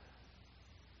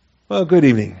Well, good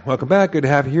evening. Welcome back. Good to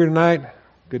have you here tonight.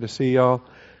 Good to see y'all.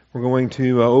 We're going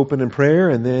to open in prayer,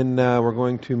 and then we're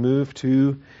going to move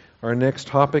to our next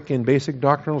topic in basic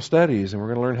doctrinal studies, and we're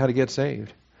going to learn how to get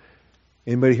saved.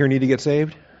 Anybody here need to get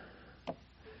saved?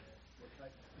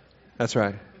 That's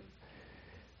right.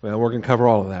 Well, we're going to cover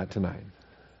all of that tonight.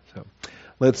 So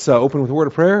let's open with a word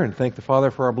of prayer and thank the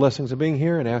Father for our blessings of being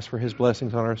here and ask for His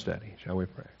blessings on our study. Shall we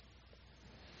pray?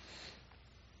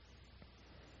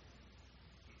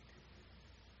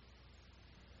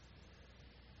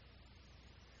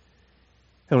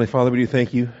 Heavenly Father, we do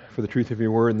thank you for the truth of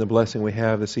your word and the blessing we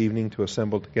have this evening to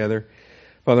assemble together.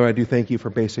 Father, I do thank you for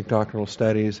basic doctrinal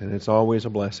studies, and it's always a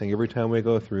blessing. Every time we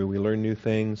go through, we learn new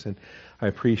things, and I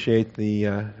appreciate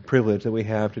the privilege that we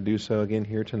have to do so again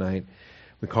here tonight.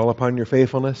 We call upon your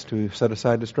faithfulness to set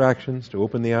aside distractions, to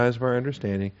open the eyes of our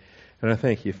understanding, and I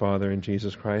thank you, Father, in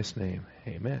Jesus Christ's name.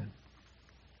 Amen.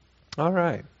 All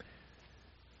right.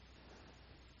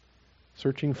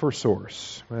 Searching for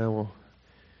source. Well, we'll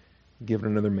give it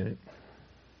another minute.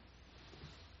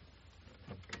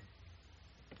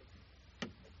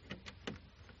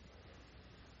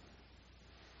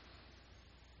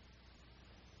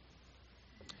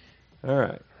 All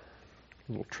right.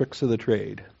 Little tricks of the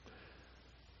trade.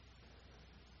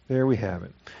 There we have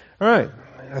it. All right.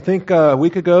 I think a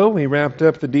week ago we wrapped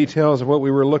up the details of what we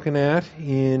were looking at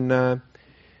in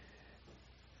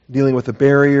dealing with the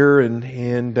barrier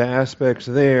and aspects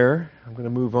there. I'm going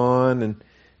to move on and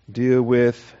deal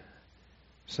with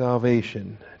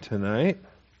salvation tonight.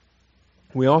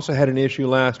 We also had an issue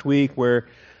last week where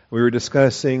we were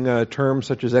discussing terms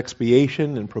such as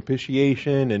expiation and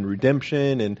propitiation and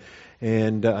redemption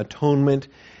and atonement.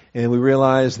 And we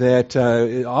realized that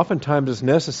oftentimes it's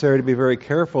necessary to be very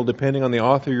careful depending on the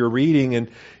author you're reading, and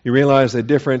you realize that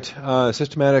different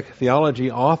systematic theology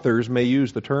authors may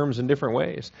use the terms in different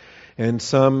ways. And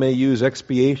some may use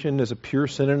expiation as a pure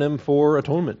synonym for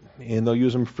atonement, and they'll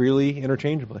use them freely,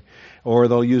 interchangeably. Or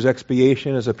they'll use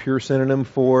expiation as a pure synonym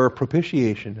for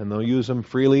propitiation, and they'll use them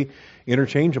freely,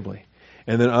 interchangeably.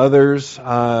 And then others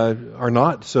are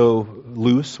not so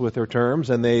loose with their terms,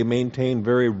 and they maintain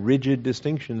very rigid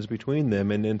distinctions between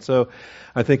them. And so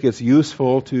I think it's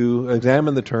useful to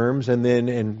examine the terms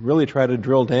and really try to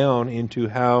drill down into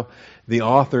how the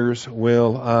authors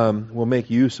will make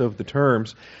use of the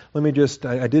terms. Let me just,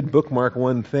 I did bookmark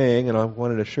one thing, and I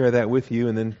wanted to share that with you,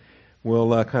 and then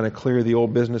we'll kind of clear the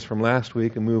old business from last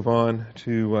week and move on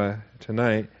to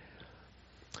tonight.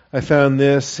 I found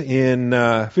this in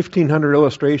 1,500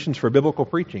 illustrations for biblical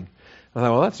preaching. I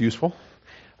thought, well, that's useful.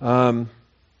 On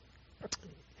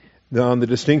the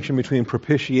distinction between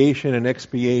propitiation and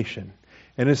expiation.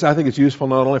 And I think it's useful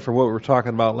not only for what we were talking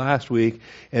about last week,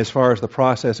 as far as the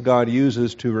process God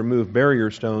uses to remove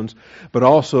barrier stones, but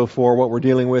also for what we're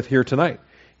dealing with here tonight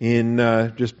in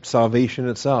just salvation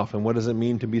itself, and what does it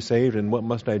mean to be saved, and what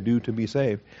must I do to be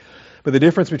saved. But the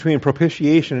difference between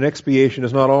propitiation and expiation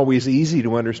is not always easy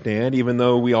to understand, even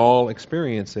though we all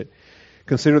experience it.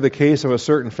 Consider the case of a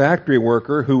certain factory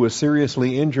worker who was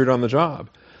seriously injured on the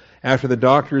job. After the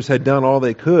doctors had done all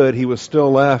they could, he was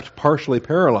still left partially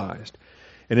paralyzed.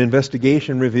 An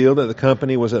investigation revealed that the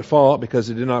company was at fault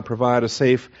because it did not provide a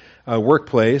safe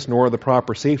workplace nor the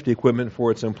proper safety equipment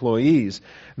for its employees.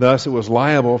 Thus, it was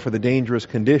liable for the dangerous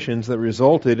conditions that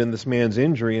resulted in this man's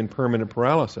injury and permanent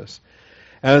paralysis.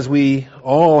 As we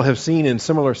all have seen in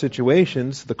similar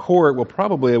situations, the court will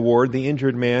probably award the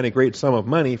injured man a great sum of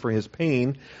money for his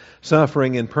pain,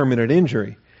 suffering, and permanent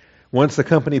injury. Once the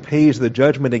company pays the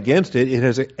judgment against it, it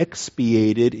has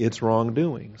expiated its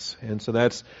wrongdoings. And so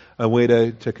that's a way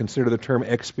to consider the term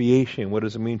expiation. What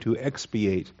does it mean to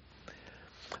expiate?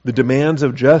 The demands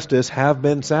of justice have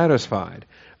been satisfied.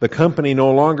 The company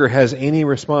no longer has any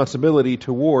responsibility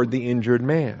toward the injured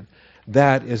man.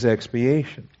 That is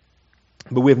expiation.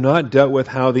 But we have not dealt with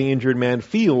how the injured man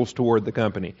feels toward the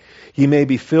company. He may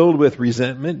be filled with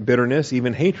resentment, bitterness,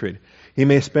 even hatred. He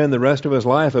may spend the rest of his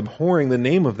life abhorring the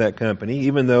name of that company,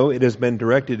 even though it has been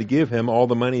directed to give him all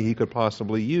the money he could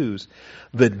possibly use.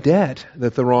 The debt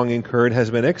that the wrong incurred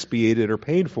has been expiated or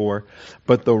paid for,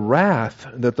 but the wrath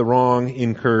that the wrong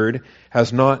incurred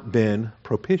has not been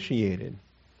propitiated.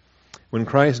 When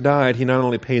Christ died, He not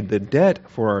only paid the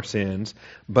debt for our sins,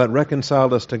 but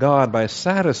reconciled us to God by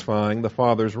satisfying the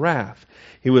Father's wrath.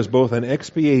 He was both an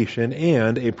expiation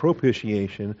and a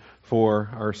propitiation for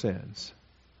our sins.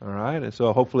 All right, and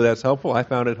so hopefully that's helpful. I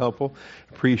found it helpful.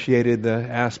 Appreciated the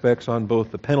aspects on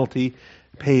both the penalty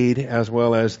paid as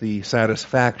well as the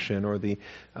satisfaction or the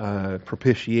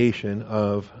propitiation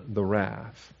of the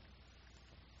wrath.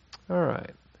 All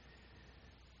right.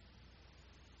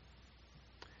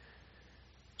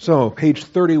 So, page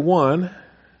 31,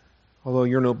 although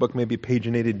your notebook may be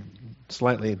paginated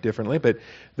slightly differently, but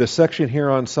the section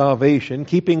here on salvation,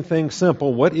 keeping things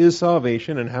simple, what is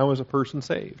salvation and how is a person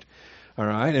saved? All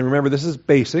right, and remember, this is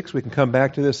basics. We can come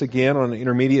back to this again on an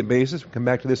intermediate basis. We can come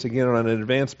back to this again on an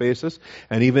advanced basis,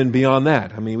 and even beyond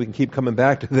that. I mean, we can keep coming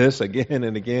back to this again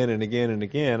and again and again and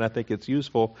again. I think it's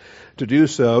useful to do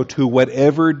so to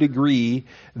whatever degree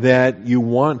that you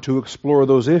want to explore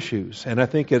those issues. And I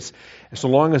think it's, so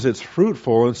long as it's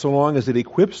fruitful and so long as it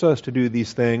equips us to do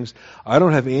these things, I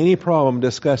don't have any problem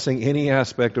discussing any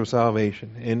aspect of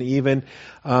salvation, and even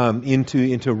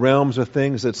into realms of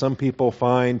things that some people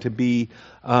find to be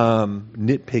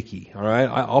nitpicky. All right,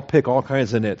 I'll pick all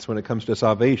kinds of nits when it comes to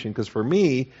salvation, because for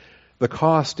me, the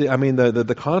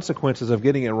consequences of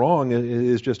getting it wrong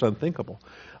is just unthinkable.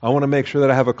 I want to make sure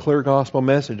that I have a clear gospel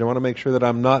message. I want to make sure that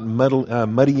I'm not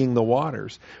muddying the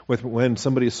waters when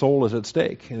somebody's soul is at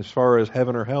stake, as far as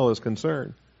heaven or hell is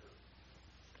concerned.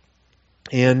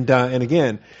 And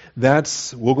again,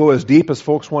 we'll go as deep as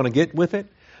folks want to get with it,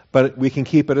 but we can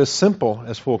keep it as simple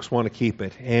as folks want to keep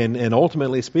it. And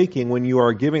ultimately speaking, when you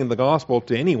are giving the gospel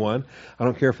to anyone, I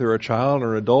don't care if they're a child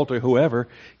or adult or whoever,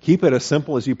 keep it as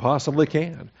simple as you possibly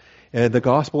can. And the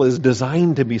gospel is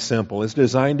designed to be simple. It's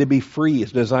designed to be free.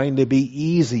 It's designed to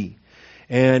be easy.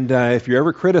 And if you're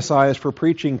ever criticized for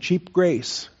preaching cheap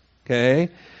grace,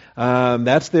 okay,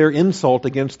 that's their insult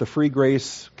against the free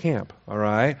grace camp, all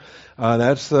right?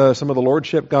 That's some of the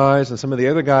lordship guys and some of the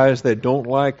other guys that don't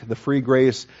like the free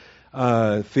grace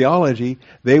theology.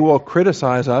 They will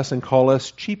criticize us and call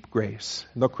us cheap grace.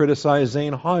 They'll criticize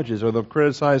Zane Hodges, or they'll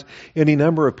criticize any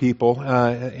number of people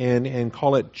and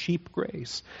call it cheap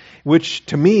grace, which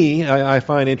to me I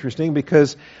find interesting,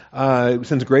 because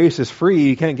since grace is free,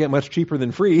 you can't get much cheaper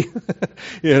than free,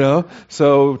 you know.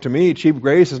 So to me, cheap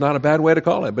grace is not a bad way to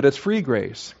call it, but it's free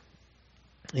grace,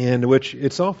 and which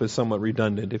itself is somewhat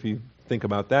redundant if you think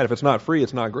about that. If it's not free,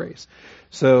 it's not grace.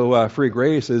 So free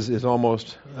grace is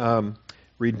almost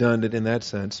redundant in that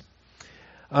sense.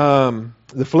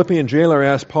 The Philippian jailer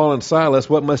asked Paul and Silas,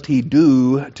 what must he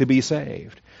do to be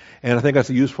saved? And I think that's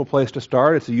a useful place to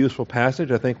start. It's a useful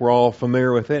passage. I think we're all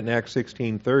familiar with it in Acts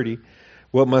 16:30.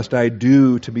 What must I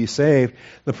do to be saved?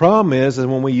 The problem is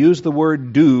when we use the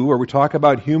word do, or we talk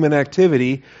about human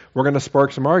activity, we're going to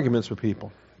spark some arguments with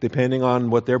people, depending on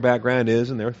what their background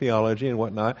is and their theology and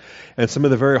whatnot. And some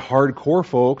of the very hardcore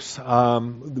folks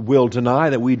will deny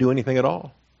that we do anything at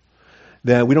all,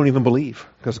 that we don't even believe,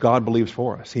 because God believes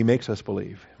for us. He makes us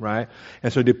believe, right?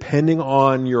 And so depending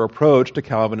on your approach to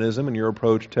Calvinism and your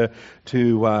approach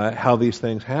to how these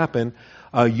things happen,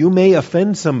 you may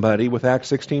offend somebody with Acts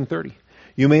 16:30.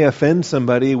 You may offend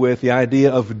somebody with the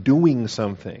idea of doing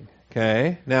something,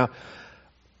 okay? Now,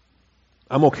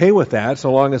 I'm okay with that,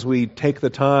 so long as we take the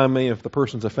time. If the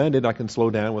person's offended, I can slow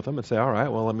down with them and say, all right,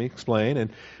 well, let me explain,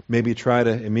 and maybe try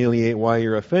to ameliorate why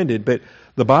you're offended. But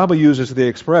the Bible uses the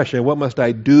expression, what must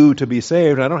I do to be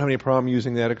saved? And I don't have any problem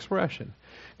using that expression,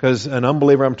 because an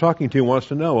unbeliever I'm talking to wants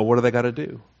to know, well, what do they got to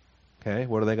do? Okay,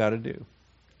 what do they got to do?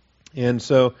 And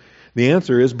so the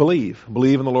answer is believe.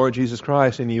 Believe in the Lord Jesus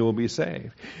Christ and you will be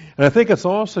saved. And I think it's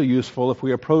also useful if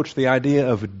we approach the idea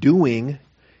of doing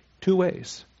two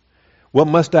ways. What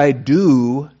must I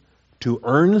do to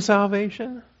earn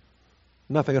salvation?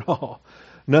 Nothing at all.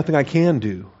 Nothing I can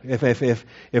do.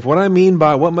 If what I mean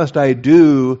by what must I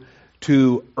do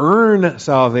to earn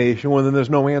salvation, well, then there's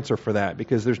no answer for that,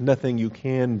 because there's nothing you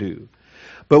can do.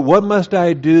 But what must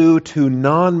I do to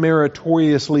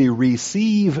non-meritoriously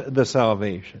receive the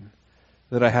salvation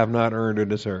that I have not earned or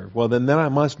deserved? Well, then I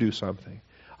must do something.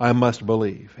 I must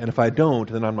believe. And if I don't,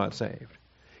 then I'm not saved.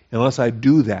 Unless I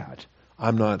do that,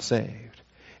 I'm not saved.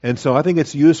 And so I think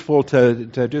it's useful to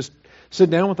just sit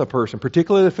down with a person,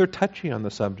 particularly if they're touchy on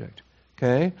the subject.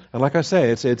 Okay? And like I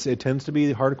say, it tends to be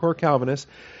the hardcore Calvinists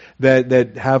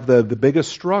that have the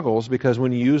biggest struggles, because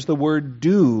when you use the word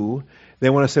do, they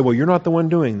want to say, well, you're not the one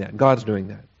doing that. God's doing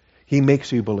that. He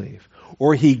makes you believe.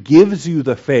 Or He gives you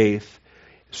the faith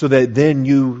so that then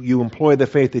you employ the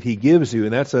faith that He gives you.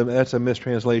 And that's a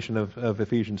mistranslation of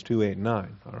Ephesians 2:8 and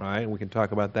 9. All right? And we can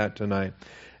talk about that tonight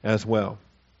as well.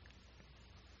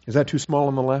 Is that too small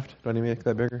on the left? Do I need to make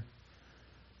that bigger?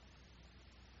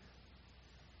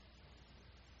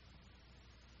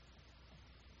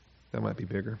 That might be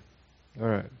bigger. All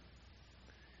right.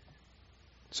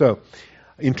 So,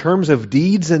 in terms of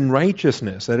deeds and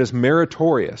righteousness, that is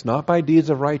meritorious, not by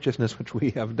deeds of righteousness which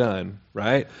we have done,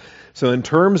 right? So in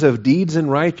terms of deeds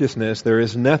and righteousness, there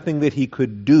is nothing that he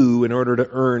could do in order to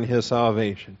earn his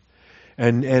salvation.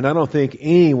 And I don't think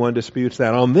anyone disputes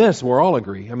that. On this, we're all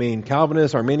agree. I mean,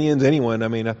 Calvinists, Arminians, anyone. I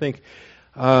mean, I think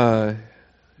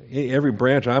every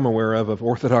branch I'm aware of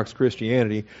Orthodox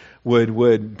Christianity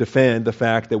would defend the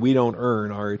fact that we don't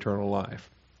earn our eternal life.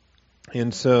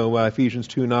 And so Ephesians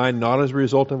 2:9, not as a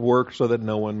result of works so that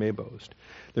no one may boast.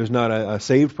 There's not a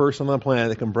saved person on the planet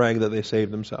that can brag that they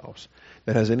saved themselves,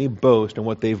 that has any boast in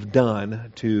what they've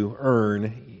done to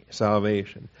earn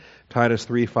salvation. Titus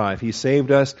 3:5, He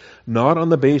saved us not on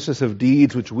the basis of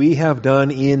deeds which we have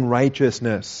done in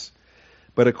righteousness,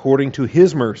 but according to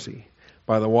His mercy,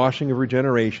 by the washing of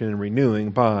regeneration and renewing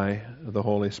by the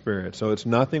Holy Spirit. So it's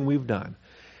nothing we've done.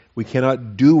 We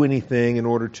cannot do anything in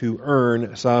order to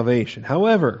earn salvation.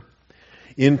 However,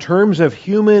 in terms of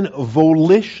human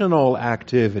volitional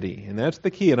activity, and that's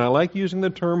the key, and I like using the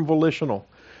term volitional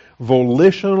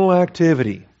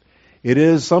activity. It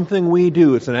is something we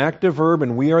do. It's an active verb,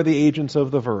 and we are the agents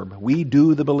of the verb. We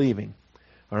do the believing.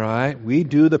 All right? We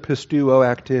do the pisteuo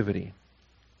activity.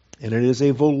 And it is a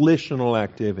volitional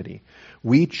activity.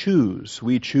 We choose.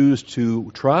 We choose to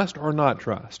trust or not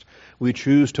trust. We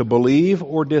choose to believe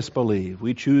or disbelieve.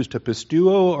 We choose to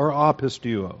pisteuo or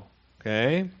apisteuo.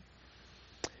 Okay?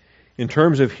 In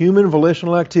terms of human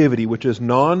volitional activity, which is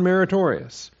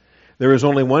non-meritorious, there is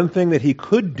only one thing that he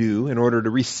could do in order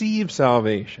to receive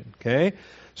salvation. Okay?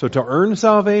 So to earn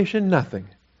salvation, nothing.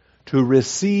 To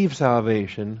receive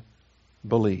salvation,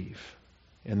 believe.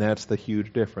 And that's the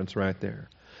huge difference right there.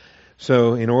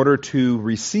 So in order to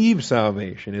receive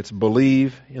salvation, it's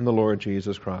believe in the Lord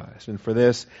Jesus Christ. And for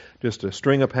this, just a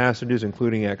string of passages,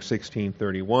 including Acts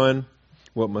 16:31.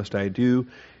 What must I do?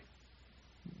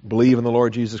 Believe in the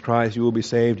Lord Jesus Christ, you will be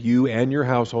saved, you and your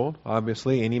household.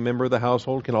 Obviously, any member of the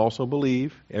household can also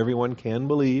believe. Everyone can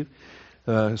believe,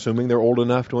 assuming they're old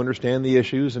enough to understand the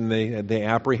issues and they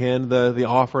apprehend the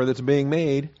offer that's being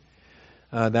made.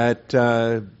 That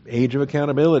age of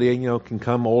accountability, can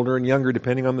come older and younger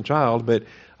depending on the child. But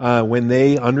when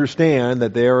they understand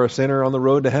that they are a sinner on the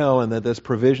road to hell and that this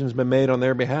provision's been made on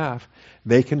their behalf,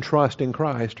 they can trust in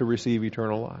Christ to receive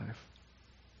eternal life.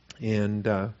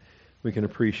 And we can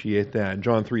appreciate that.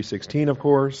 John 3:16, of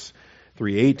course,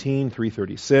 3:18,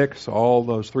 3:36, all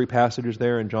those three passages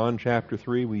there in John chapter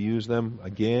 3, we use them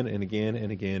again and again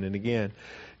and again and again.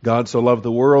 God so loved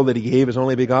the world that He gave His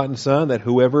only begotten Son, that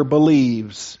whoever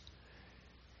believes,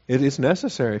 it is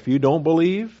necessary. If you don't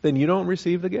believe, then you don't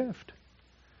receive the gift.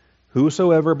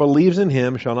 Whosoever believes in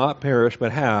Him shall not perish,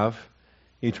 but have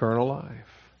eternal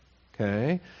life.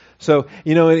 Okay? So,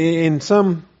 in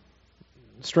some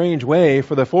strange way,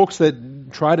 for the folks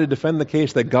that try to defend the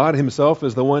case that God Himself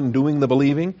is the one doing the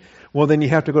believing, well, then you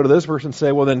have to go to this verse and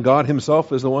say, well, then God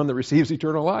Himself is the one that receives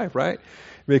eternal life, right?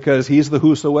 Because He's the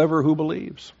whosoever who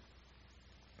believes.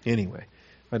 Anyway,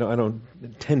 I don't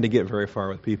tend to get very far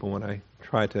with people when I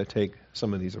try to take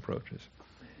some of these approaches.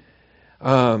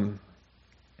 But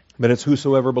it's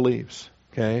whosoever believes,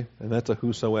 okay? And that's a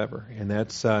whosoever, and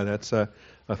that's a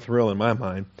thrill in my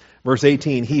mind. Verse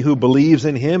 18, he who believes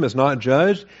in Him is not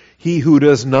judged. He who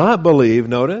does not believe,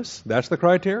 notice, that's the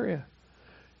criteria.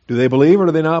 Do they believe or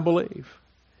do they not believe?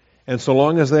 And so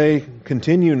long as they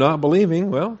continue not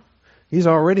believing, well, he's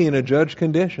already in a judged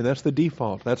condition. That's the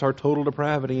default. That's our total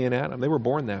depravity in Adam. They were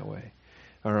born that way.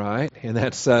 All right? And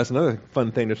that's another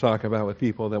fun thing to talk about with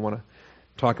people that want to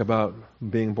talk about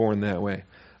being born that way.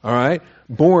 All right?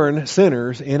 Born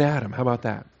sinners in Adam. How about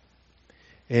that?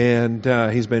 And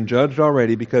he's been judged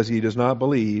already because he does not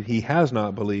believe, he has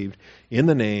not believed in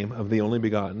the name of the only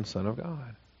begotten Son of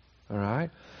God. All right?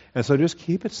 And so just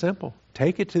keep it simple.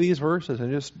 Take it to these verses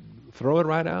and just throw it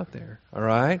right out there. All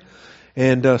right?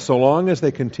 And so long as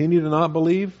they continue to not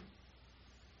believe,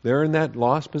 they're in that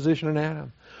lost position in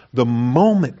Adam. The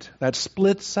moment, that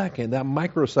split second, that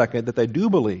microsecond that they do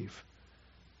believe,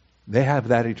 they have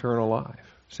that eternal life.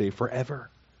 See, forever.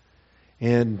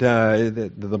 And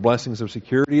the blessings of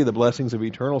security, the blessings of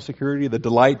eternal security, the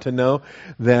delight to know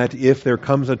that if there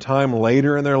comes a time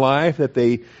later in their life that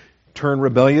they turn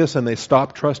rebellious and they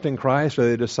stop trusting Christ, or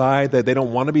they decide that they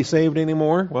don't want to be saved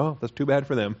anymore, well, that's too bad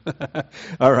for them.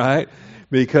 All right?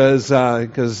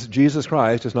 Because Jesus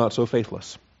Christ is not so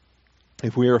faithless.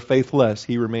 If we are faithless,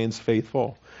 He remains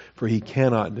faithful, for He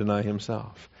cannot deny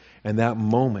Himself. And that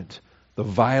moment, the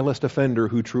vilest offender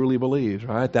who truly believes,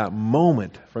 right? That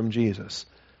moment from Jesus,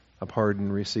 a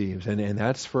pardon receives. And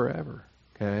that's forever.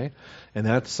 Okay? And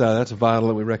that's vital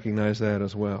that we recognize that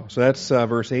as well. So that's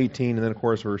verse 18, and then of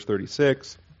course verse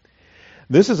 36.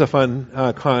 This is a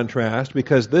fun contrast,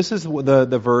 because this is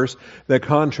the verse that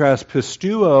contrasts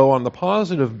pisteuo on the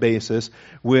positive basis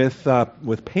with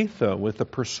peitho, with the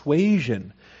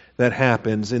persuasion that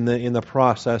happens in the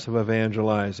process of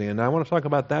evangelizing. And I want to talk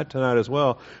about that tonight as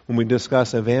well when we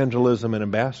discuss evangelism and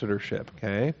ambassadorship.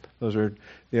 Okay, those are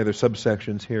the other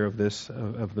subsections here of this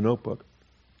of the notebook.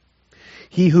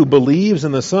 He who believes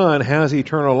in the Son has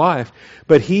eternal life,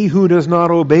 but he who does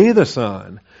not obey the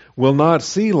Son will not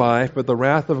see life, but the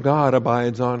wrath of God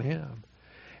abides on him.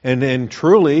 And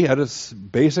truly, at its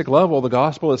basic level, the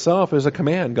gospel itself is a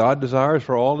command. God desires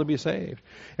for all to be saved.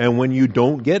 And when you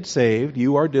don't get saved,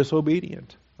 you are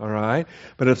disobedient. All right?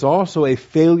 But it's also a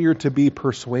failure to be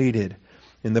persuaded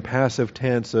in the passive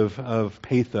tense of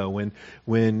patho,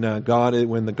 when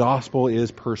the gospel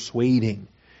is persuading.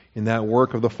 In that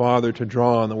work of the Father to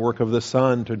draw and the work of the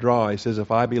Son to draw. He says,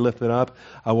 if I be lifted up,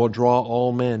 I will draw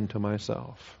all men to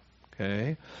myself.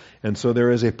 Okay? And so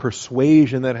there is a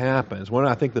persuasion that happens.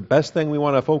 I think the best thing we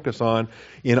want to focus on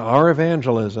in our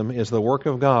evangelism is the work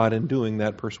of God in doing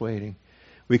that persuading.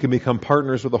 We can become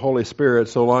partners with the Holy Spirit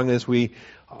so long as we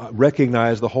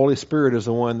recognize the Holy Spirit is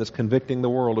the one that's convicting the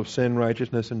world of sin,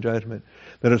 righteousness, and judgment.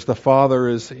 That it's the Father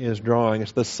is drawing,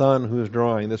 it's the Son who is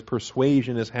drawing. This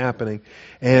persuasion is happening,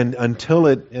 and until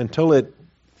it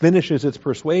finishes its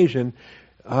persuasion,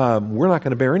 we're not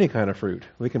going to bear any kind of fruit.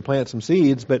 We can plant some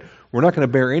seeds, but we're not going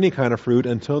to bear any kind of fruit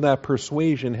until that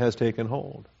persuasion has taken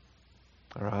hold.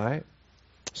 All right,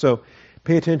 so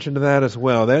pay attention to that as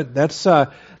well. That's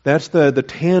the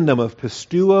tandem of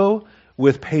pisteuo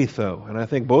with patho. And I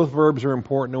think both verbs are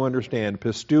important to understand.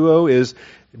 Pisteuo is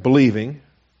believing,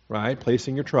 right?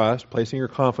 Placing your trust, placing your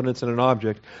confidence in an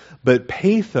object. But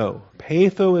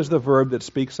patho is the verb that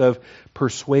speaks of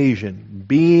persuasion,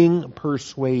 being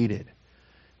persuaded.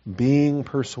 Being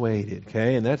persuaded,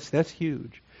 okay? And that's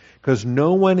huge. Because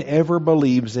no one ever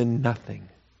believes in nothing.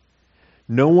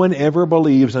 No one ever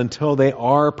believes until they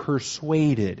are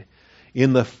persuaded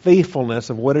in the faithfulness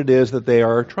of what it is that they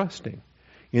are trusting.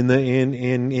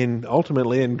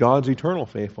 Ultimately in God's eternal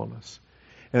faithfulness.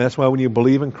 And that's why when you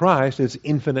believe in Christ, it's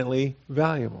infinitely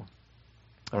valuable.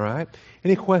 All right?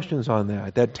 Any questions on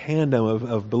that? That tandem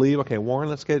of believe? Okay,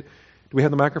 Warren, do we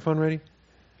have the microphone ready?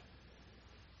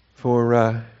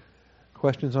 For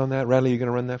questions on that? Radley, you going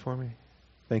to run that for me?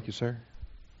 Thank you, sir.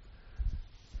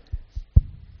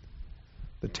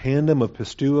 The tandem of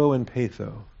pisteuo and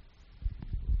patho.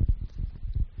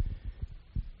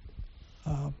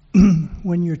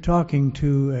 When you're talking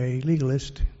to a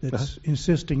legalist that's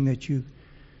insisting that you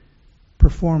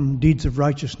perform deeds of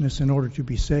righteousness in order to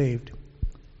be saved,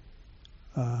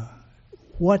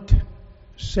 what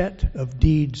set of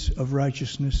deeds of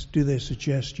righteousness do they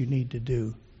suggest you need to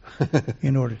do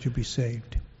in order to be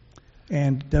saved?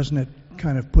 And doesn't it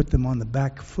kind of put them on the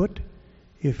back foot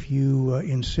if you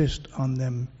insist on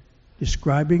them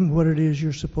describing what it is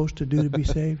you're supposed to do to be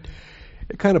saved?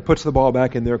 It kind of puts the ball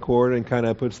back in their court and kind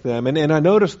of puts them. And I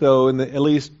noticed, though, at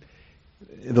least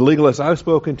the legalists I've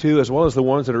spoken to, as well as the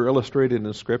ones that are illustrated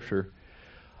in Scripture,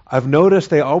 I've noticed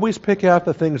they always pick out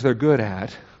the things they're good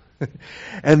at,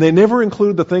 and they never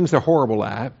include the things they're horrible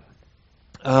at.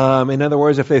 In other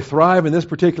words, if they thrive in this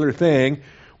particular thing,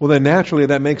 well, then naturally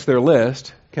that makes their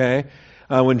list. Okay.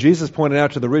 When Jesus pointed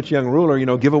out to the rich young ruler,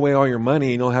 give away all your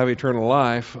money and you'll have eternal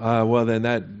life, well,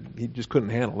 then he just couldn't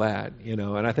handle that,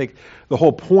 And I think the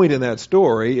whole point in that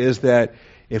story is that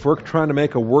if we're trying to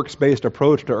make a works-based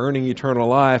approach to earning eternal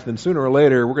life, then sooner or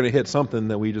later we're going to hit something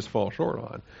that we just fall short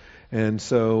on. And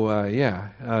so,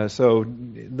 so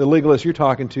the legalists you're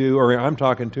talking to, or I'm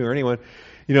talking to, or anyone,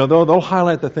 they'll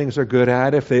highlight the things they're good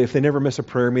at. If they never miss a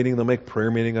prayer meeting, they'll make prayer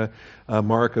meeting a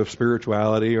mark of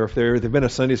spirituality. Or if they've been a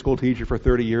Sunday school teacher for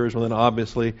 30 years, well then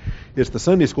obviously it's the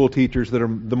Sunday school teachers that are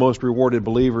the most rewarded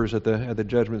believers at the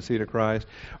judgment seat of Christ,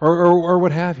 or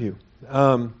what have you.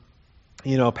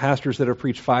 Pastors that have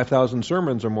preached 5,000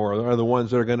 sermons or more are the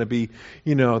ones that are going to be,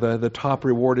 the top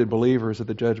rewarded believers at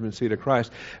the judgment seat of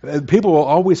Christ. People will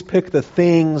always pick the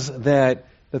things that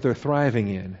they're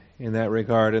thriving in that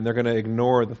regard, and they're going to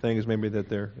ignore the things maybe that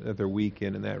they're weak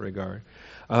in that regard.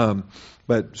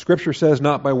 But Scripture says,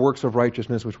 not by works of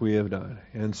righteousness which we have done.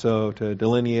 And so to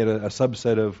delineate a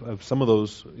subset of some of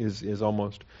those is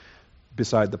almost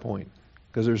beside the point,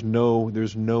 because there's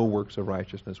no works of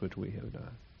righteousness which we have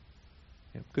done.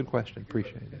 Yeah, good question.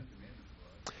 Appreciate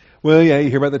that. Well, yeah, you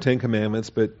hear about the Ten Commandments,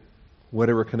 but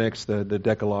whatever connects the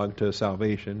Decalogue to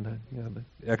salvation, the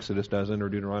Exodus doesn't, or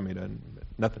Deuteronomy doesn't.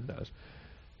 Nothing does.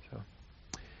 So,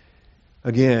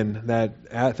 again,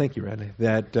 thank you, Radley.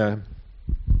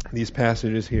 These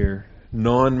passages here,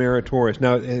 non-meritorious.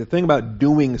 Now, the thing about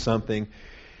doing something,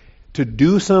 to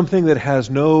do something that has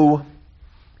no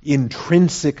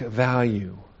intrinsic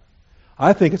value,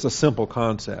 I think it's a simple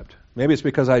concept. Maybe it's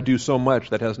because I do so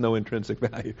much that has no intrinsic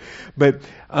value. But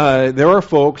there are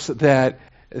folks that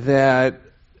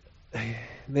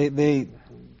they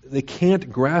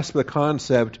can't grasp the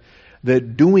concept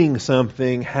that doing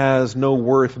something has no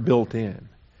worth built in.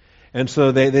 And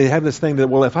so they have this thing that,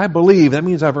 well, if I believe, that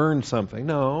means I've earned something.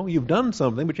 No, you've done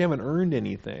something, but you haven't earned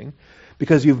anything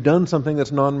because you've done something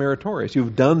that's non-meritorious.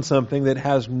 You've done something that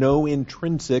has no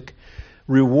intrinsic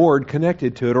reward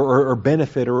connected to it or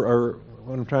benefit or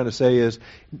what I'm trying to say is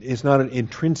it's not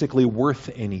intrinsically worth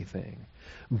anything.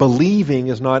 Believing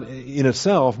is not, in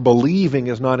itself, believing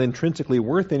is not intrinsically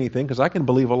worth anything because I can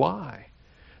believe a lie.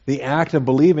 The act of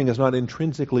believing is not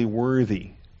intrinsically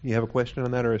worthy. You have a question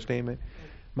on that or a statement?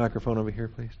 Microphone over here,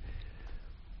 please.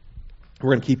 We're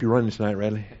going to keep you running tonight,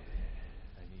 Radley.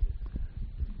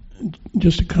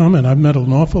 Just a comment. I've met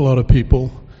an awful lot of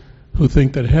people who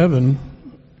think that heaven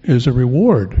is a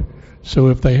reward. So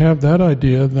if they have that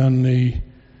idea, then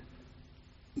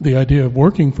the idea of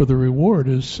working for the reward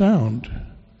is sound.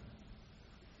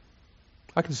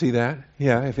 I can see that.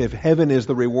 Yeah, if heaven is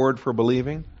the reward for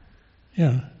believing,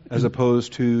 yeah, as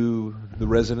opposed to the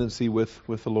residency with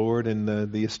the Lord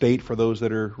and the estate for those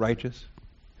that are righteous,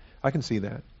 I can see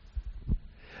that.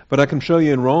 But I can show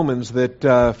you in Romans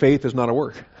that faith is not a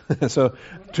work. So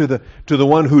to the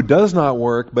one who does not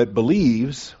work but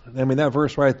believes, I mean that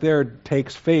verse right there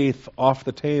takes faith off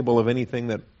the table of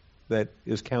anything that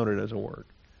is counted as a work.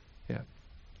 Yeah.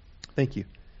 Thank you.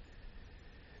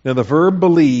 Now the verb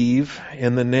believe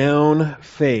and the noun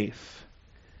faith.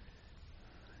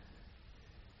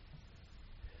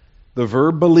 The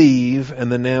verb believe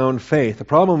and the noun faith. The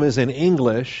problem is in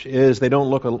English is they don't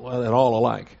look at all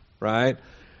alike, right?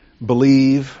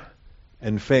 Believe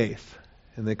and faith.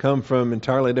 And they come from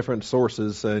entirely different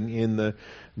sources in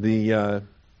the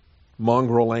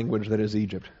mongrel language that is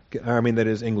that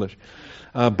is English.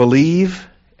 Believe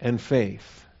and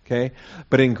faith. Okay?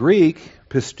 But in Greek,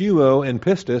 pisteuo and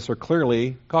pistis are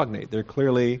clearly cognate. They're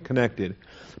clearly connected.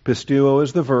 Pisteuo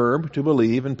is the verb, to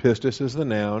believe, and pistis is the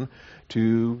noun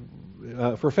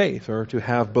for faith, or to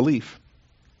have belief.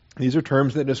 These are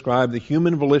terms that describe the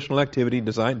human volitional activity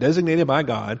designated by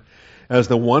God as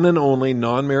the one and only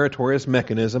non-meritorious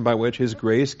mechanism by which His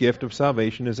grace gift of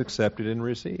salvation is accepted and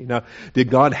received. Now, did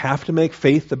God have to make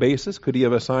faith the basis? Could He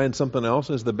have assigned something else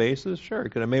as the basis? Sure, He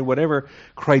could have made whatever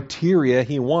criteria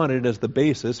He wanted as the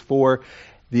basis for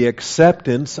the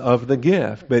acceptance of the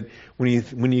gift. But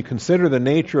when you consider the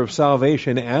nature of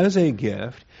salvation as a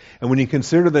gift, and when you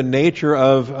consider the nature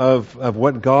of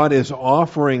what God is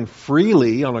offering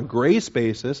freely on a grace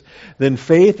basis, then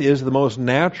faith is the most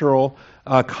natural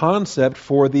concept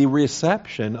for the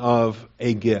reception of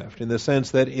a gift, in the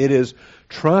sense that it is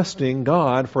trusting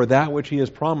God for that which He is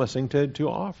promising to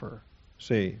offer.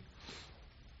 See?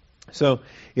 So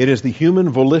it is the human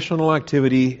volitional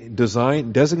activity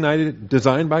designed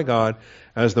by God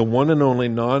as the one and only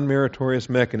non-meritorious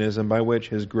mechanism by which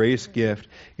His grace gift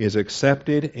is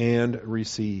accepted and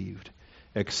received.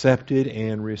 Accepted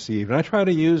and received. And I try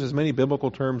to use as many biblical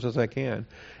terms as I can.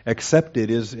 Accepted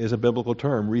is a biblical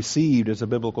term. Received is a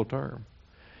biblical term.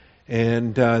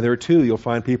 And there too, you'll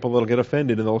find people that'll get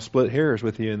offended and they'll split hairs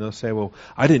with you and they'll say, well,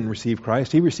 I didn't receive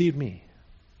Christ. He received me.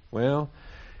 Well,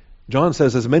 John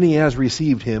says, as many as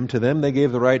received Him, to them they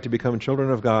gave the right to become children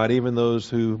of God, even those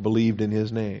who believed in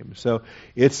His name. So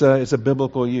it's a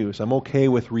biblical use. I'm okay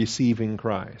with receiving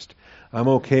Christ. I'm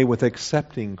okay with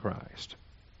accepting Christ.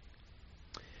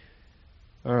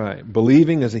 All right.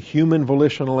 Believing is a human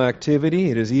volitional activity.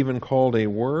 It is even called a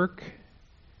work.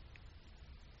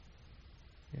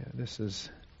 Yeah,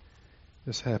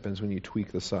 this happens when you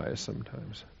tweak the size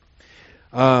sometimes.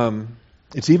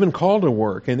 It's even called a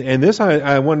work. And this,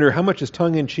 I wonder, how much is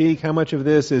tongue-in-cheek? How much of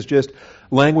this is just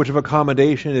language of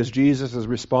accommodation as Jesus is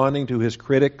responding to His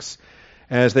critics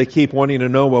as they keep wanting to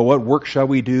know, well, what work shall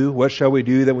we do? What shall we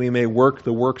do that we may work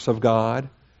the works of God?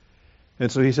 And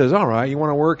so He says, all right, you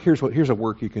want to work? Here's a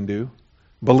work you can do.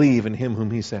 Believe in Him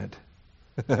whom He sent.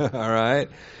 All right?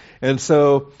 And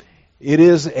so it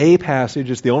is a passage,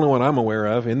 it's the only one I'm aware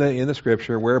of in the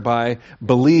Scripture, whereby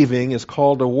believing is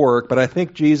called to work, but I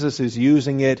think Jesus is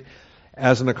using it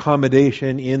as an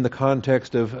accommodation in the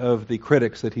context of the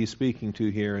critics that He's speaking to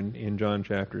here in John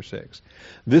chapter 6.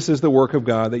 This is the work of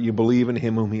God, that you believe in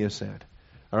Him whom He has sent.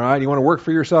 All right, you want to work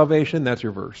for your salvation? That's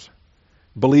your verse.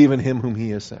 Believe in Him whom He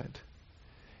has sent.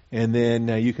 And then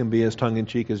you can be as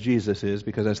tongue-in-cheek as Jesus is,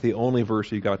 because that's the only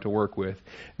verse you got to work with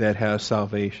that has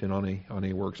salvation on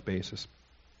a works basis.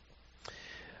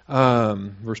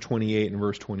 verse 28 and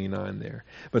verse 29 there.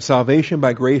 But salvation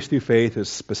by grace through faith is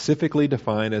specifically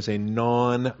defined as a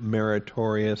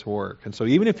non-meritorious work. And so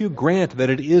even if you grant that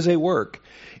it is a work,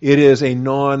 it is a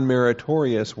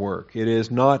non-meritorious work. It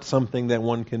is not something that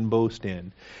one can boast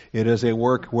in. It is a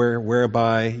work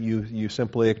whereby you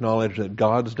simply acknowledge that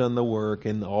God's done the work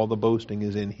and all the boasting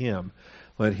is in Him.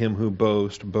 Let him who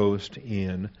boast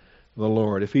in the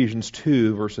Lord. Ephesians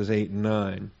 2, verses 8 and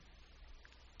 9.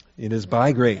 It is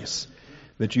by grace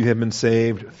that you have been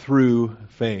saved through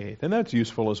faith. And that's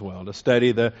useful as well, to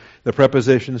study the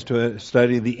prepositions, to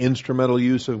study the instrumental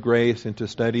use of grace, and to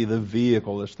study the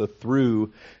vehicle. It's the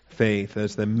through faith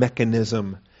as the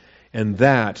mechanism. And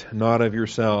that, not of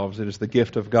yourselves. It is the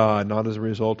gift of God, not as a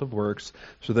result of works,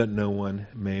 so that no one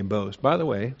may boast. By the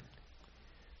way,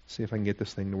 see if I can get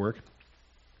this thing to work.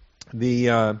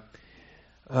 That,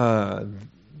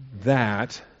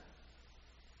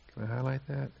 can I highlight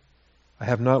that? I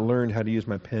have not learned how to use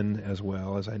my pen as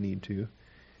well as I need to.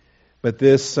 But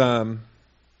this,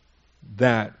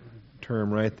 that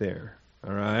term right there,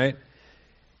 all right?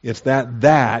 It's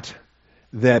that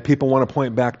people want to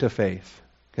point back to faith,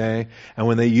 okay? And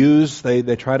when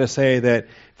they try to say that,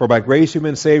 for by grace you've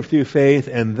been saved through faith,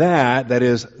 and that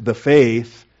is the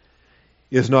faith,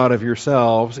 is not of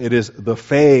yourselves. It is the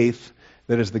faith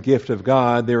that is the gift of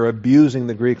God. They're abusing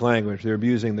the Greek language. They're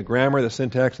abusing the grammar, the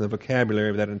syntax, and the vocabulary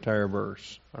of that entire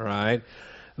verse. All right?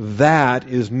 That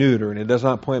is neuter, and it does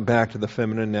not point back to the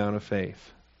feminine noun of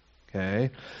faith.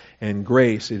 Okay? And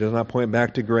grace, it does not point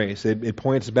back to grace. It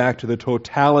points back to the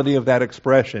totality of that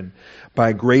expression.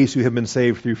 By grace you have been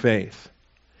saved through faith.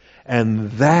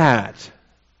 And that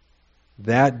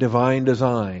divine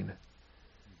design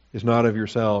is not of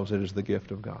yourselves, it is the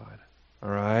gift of God. All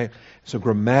right? So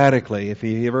grammatically, if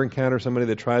you ever encounter somebody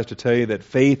that tries to tell you that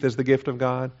faith is the gift of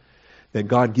God, that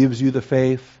God gives you the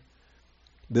faith,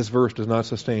 this verse does not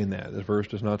sustain that. This verse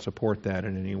does not support that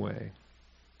in any way.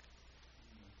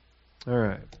 All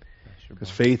right.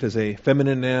 Because faith is a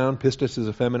feminine noun, pistis is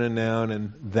a feminine noun,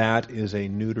 and that is a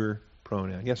neuter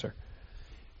pronoun. Yes, sir?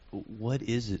 What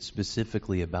is it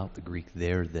specifically about the Greek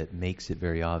there that makes it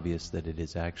very obvious that it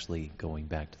is actually going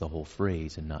back to the whole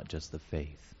phrase and not just the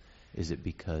faith? Is it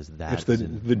because that's... It's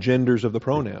the genders of the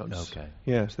pronouns. Okay.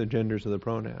 Yes, the genders of the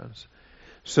pronouns.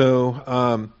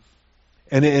 So,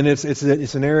 and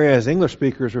it's an area as English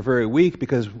speakers are very weak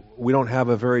because we don't have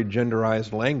a very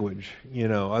genderized language,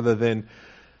 other than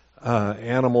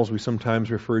animals we sometimes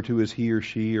refer to as he or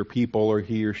she, or people or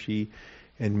he or she.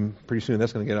 And pretty soon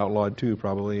that's going to get outlawed too,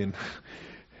 probably. And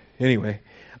anyway,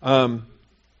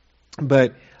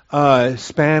 but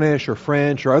Spanish or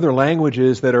French or other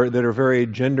languages that are very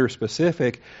gender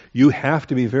specific, you have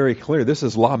to be very clear. This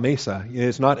is La Mesa.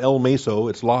 It's not El Meso.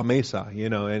 It's La Mesa.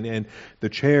 And the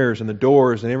chairs and the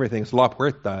doors and everything. It's La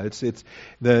Puerta.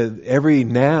 Every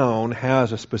noun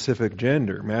has a specific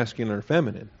gender, masculine or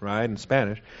feminine, right? In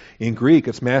Spanish, in Greek,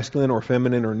 it's masculine or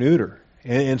feminine or neuter.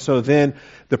 And so then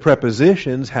the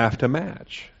prepositions have to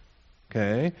match.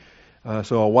 Okay?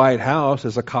 So a White House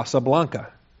is a Casa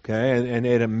Blanca. Okay? And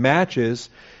it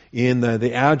matches in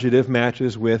the adjective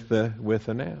matches with the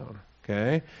noun.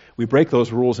 Okay? We break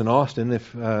those rules in Austin.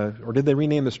 Or did they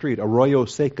rename the street? Arroyo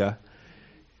Seca.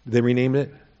 Did they rename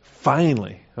it?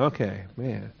 Finally. Okay.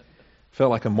 Man. Felt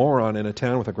like a moron in a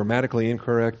town with a grammatically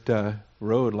incorrect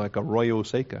road like Arroyo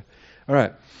Seca. All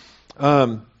right.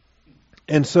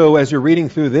 And so as you're reading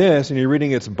through this, and you're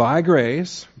reading it's by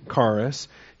grace, charis,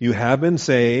 you have been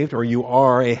saved, or you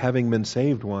are a having been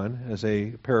saved one, as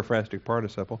a periphrastic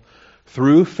participle,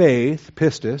 through faith,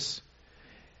 pistis,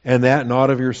 and that not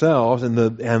of yourselves, and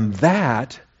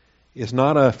that is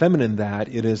not a feminine that,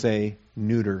 it is a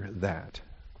neuter that.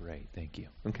 Great, thank you.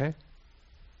 Okay?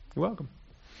 You're welcome.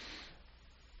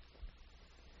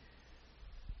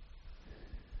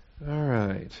 All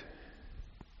right.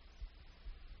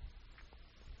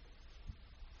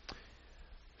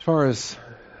 As far as,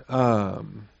 I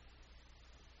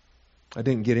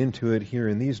didn't get into it here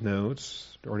in these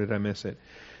notes, or did I miss it?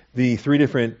 The three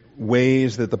different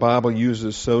ways that the Bible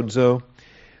uses sozo.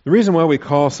 The reason why we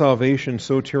call salvation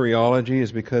soteriology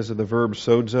is because of the verb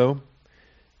sozo,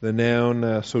 the noun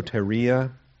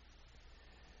soteria.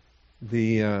 Let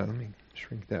me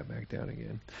shrink that back down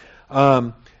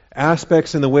again.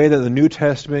 Aspects in the way that the New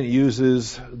Testament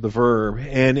uses the verb,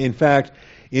 and in fact,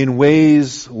 in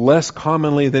ways less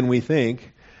commonly than we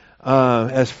think.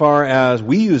 As far as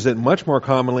we use it much more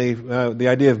commonly, the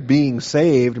idea of being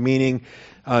saved, meaning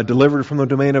delivered from the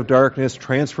domain of darkness,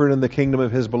 transferred in the kingdom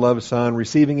of His beloved Son,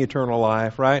 receiving eternal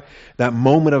life, right? That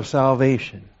moment of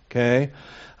salvation, okay?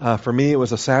 For me, it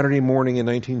was a Saturday morning in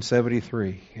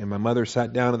 1973, and my mother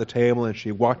sat down at the table and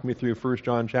she walked me through 1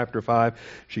 John chapter 5.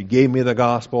 She gave me the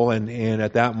gospel, and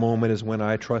at that moment is when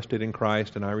I trusted in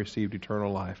Christ and I received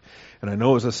eternal life. And I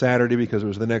know it was a Saturday because it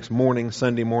was the next morning,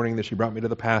 Sunday morning, that she brought me to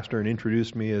the pastor and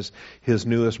introduced me as his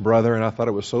newest brother, and I thought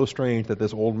it was so strange that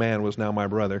this old man was now my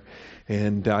brother,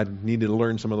 and I needed to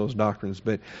learn some of those doctrines.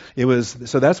 But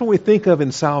so that's what we think of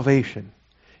in salvation.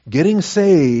 Getting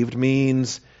saved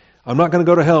means I'm not going to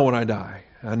go to hell when I die.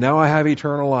 Now I have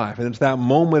eternal life. And it's that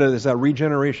moment, it's that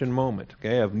regeneration moment,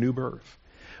 okay, of new birth.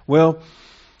 Well,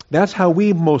 that's how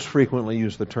we most frequently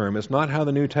use the term. It's not how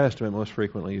the New Testament most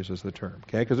frequently uses the term,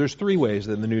 okay? Because there's three ways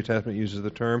that the New Testament uses the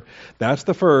term. That's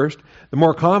the first. The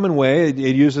more common way, it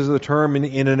uses the term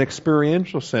in an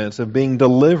experiential sense of being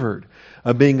delivered,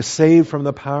 of being saved from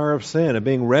the power of sin, of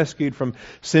being rescued from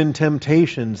sin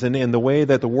temptations, and in the way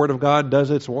that the Word of God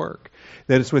does its work.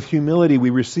 That it's with humility we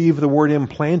receive the Word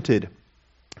implanted,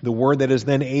 the Word that is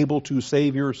then able to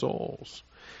save your souls.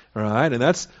 All right, and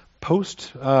that's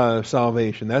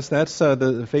post-salvation. That's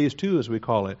the phase 2, as we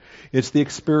call it. It's the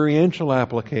experiential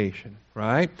application,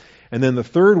 right? And then the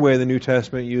third way the New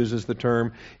Testament uses the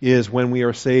term is when we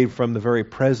are saved from the very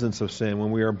presence of sin, when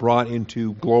we are brought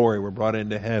into glory, we're brought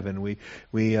into heaven. We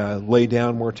lay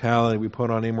down mortality, we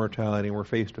put on immortality, and we're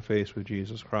face to face with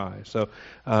Jesus Christ. So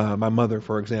my mother,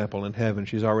 for example, in heaven,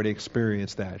 she's already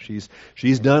experienced that.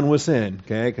 She's done with sin,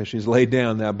 okay, because she's laid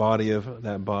down that body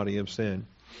of sin.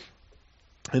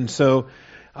 And so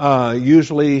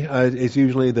it's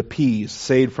usually the P's,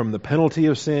 saved from the penalty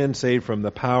of sin, saved from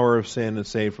the power of sin, and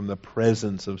saved from the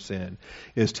presence of sin,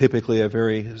 is typically a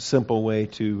very simple way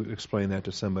to explain that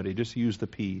to somebody. Just use the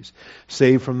P's.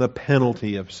 Saved from the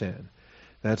penalty of sin.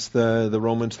 That's the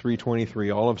Romans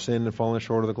 3:23. All have sinned and fallen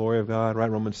short of the glory of God, right?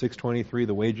 Romans 6:23,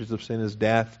 the wages of sin is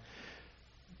death.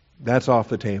 That's off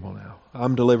the table now.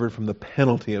 I'm delivered from the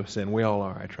penalty of sin. We all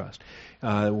are, I trust.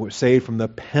 We're saved from the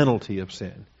penalty of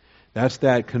sin. That's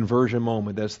that conversion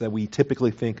moment. That's that we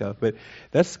typically think of. But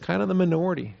that's kind of the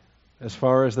minority as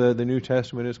far as the New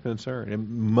Testament is concerned. It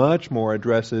much more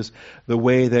addresses the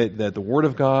way that the Word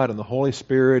of God and the Holy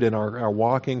Spirit and our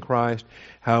walk in Christ,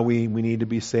 how we need to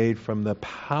be saved from the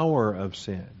power of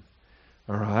sin.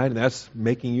 All right? And that's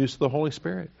making use of the Holy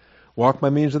Spirit. Walk by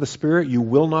means of the Spirit, you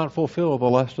will not fulfill the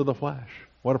lust of the flesh.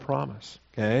 What a promise.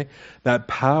 Okay? That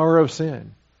power of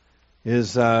sin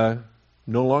is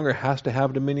no longer has to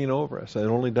have dominion over us. It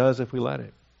only does if we let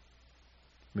it.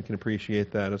 We can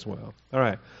appreciate that as well. All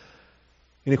right.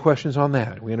 Any questions on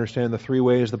that? We understand the three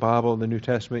ways the Bible and the New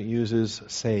Testament uses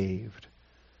saved.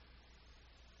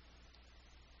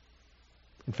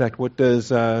 In fact, what does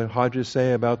Hodges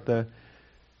say about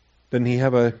doesn't he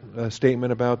have a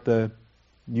statement about the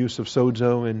use of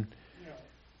sozo and... Yeah,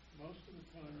 most of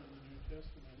the time in the New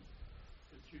Testament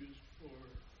it's used for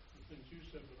the things you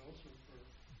said, but also for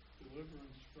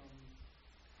deliverance from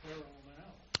peril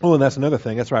now. Oh, and that's another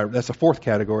thing. That's right. That's the fourth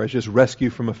category. It's just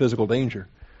rescue from a physical danger.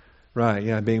 Right,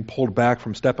 yeah, being pulled back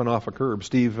from stepping off a curb.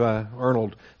 Steve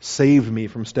Arnold saved me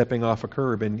from stepping off a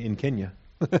curb in Kenya.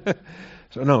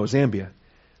 Zambia.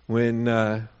 When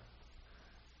I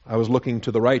was looking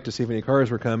to the right to see if any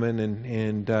cars were coming,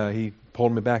 and he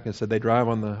pulled me back and said, they drive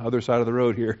on the other side of the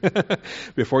road here.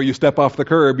 Before you step off the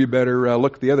curb, you better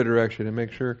look the other direction and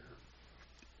make sure.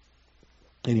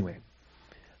 Anyway,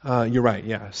 you're right,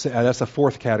 yeah. That's the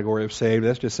fourth category of saved.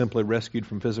 That's just simply rescued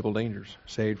from physical dangers,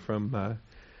 saved from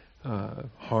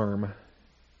harm.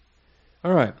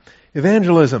 All right,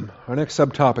 evangelism, our next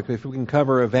subtopic. If we can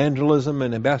cover evangelism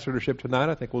and ambassadorship tonight,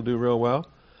 I think we'll do real well.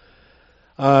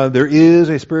 There is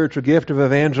a spiritual gift of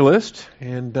evangelist,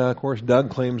 and of course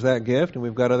Doug claims that gift, and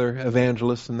we've got other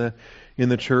evangelists in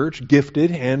the church,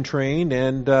 gifted and trained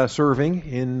and serving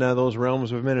in those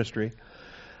realms of ministry.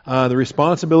 The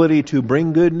responsibility to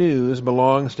bring good news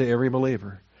belongs to every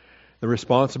believer. The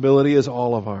responsibility is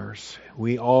all of ours.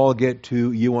 We all get to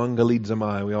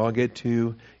euangelidzomai. We all get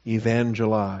to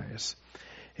evangelize.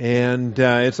 And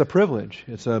it's a privilege.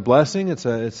 It's a blessing. It's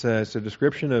a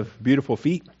description of beautiful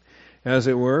feet, as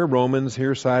it were. Romans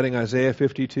here citing Isaiah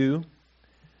 52.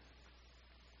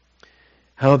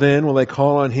 How then will they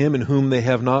call on him in whom they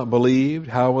have not believed?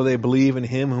 How will they believe in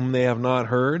him whom they have not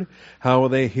heard? How will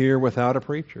they hear without a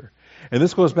preacher? And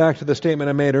this goes back to the statement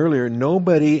I made earlier.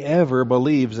 Nobody ever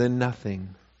believes in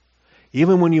nothing.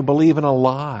 Even when you believe in a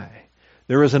lie,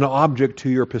 there is an object to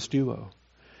your pisteuo.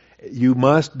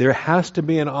 There has to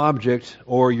be an object,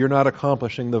 or you're not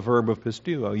accomplishing the verb of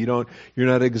pisteuo. You're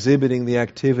not exhibiting the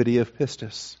activity of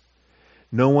pistis.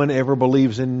 No one ever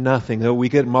believes in nothing. Though we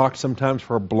get mocked sometimes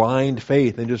for blind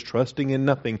faith and just trusting in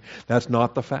nothing. That's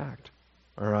not the fact.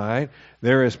 All right?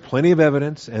 There is plenty of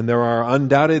evidence, and there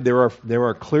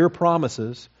are clear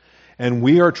promises, and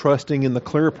we are trusting in the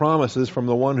clear promises from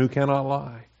the one who cannot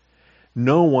lie.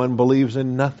 No one believes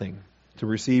in nothing to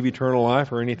receive eternal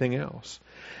life or anything else.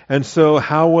 And so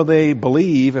how will they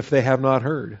believe if they have not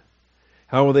heard?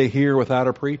 How will they hear without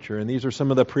a preacher? And these are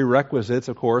some of the prerequisites,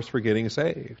 of course, for getting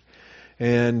saved.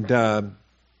 And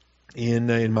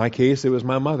in my case, it was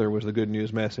my mother was the good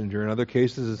news messenger. In other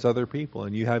cases, it's other people,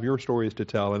 and you have your stories to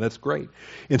tell, and that's great.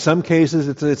 In some cases,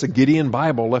 it's a Gideon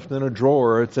Bible left in a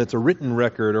drawer, it's a written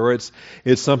record, or it's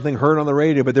something heard on the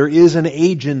radio. But there is an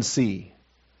agency.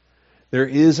 There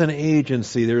is an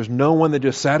agency. There's no one that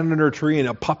just sat under a tree and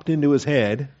it popped into his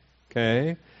head.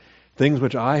 Okay, things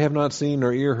which I have not seen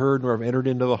nor ear heard nor have entered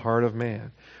into the heart of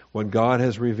man. What God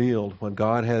has revealed, what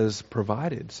God has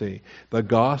provided. See, the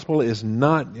gospel is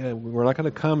not, we're not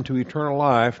going to come to eternal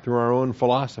life through our own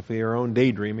philosophy, our own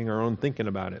daydreaming, our own thinking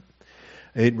about it.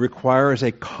 It requires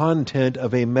a content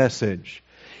of a message.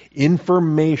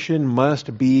 Information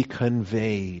must be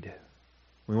conveyed.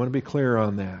 We want to be clear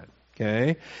on that.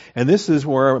 Okay? And this is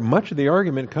where much of the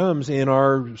argument comes in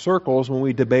our circles when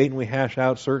we debate and we hash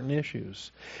out certain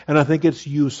issues. And I think it's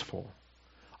useful.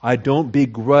 I don't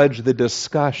begrudge the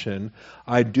discussion.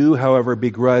 I do, however,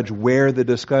 begrudge where the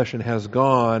discussion has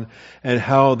gone and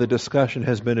how the discussion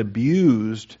has been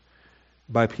abused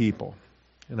by people.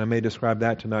 And I may describe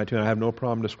that tonight too. And I have no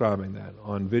problem describing that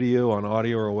on video, on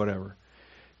audio, or whatever.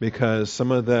 Because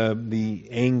some of the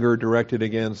anger directed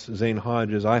against Zane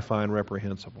Hodges I find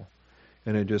reprehensible.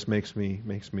 And it just makes me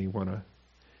want to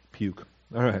puke.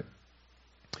 All right.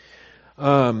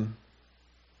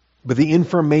 But the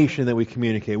information that we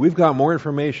communicate, we've got more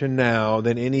information now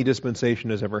than any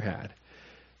dispensation has ever had.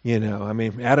 You know, I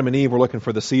mean, Adam and Eve were looking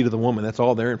for the seed of the woman. That's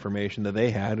all their information that they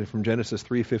had from Genesis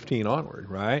 3:15 onward,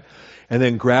 right? And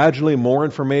then gradually more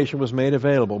information was made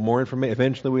available. More information.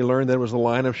 Eventually we learned that it was the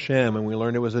line of Shem, and we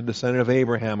learned it was a descendant of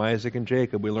Abraham, Isaac, and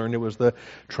Jacob. We learned it was the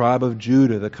tribe of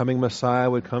Judah. The coming Messiah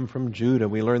would come from Judah.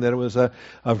 We learned that it was a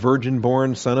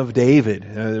virgin-born son of David.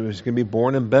 It was going to be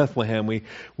born in Bethlehem.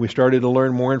 We started to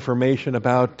learn more information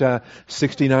about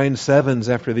 69 sevens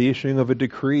after the issuing of a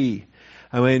decree.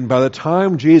 I mean, by the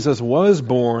time Jesus was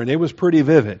born, it was pretty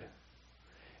vivid.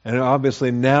 And obviously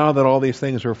now that all these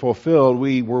things are fulfilled,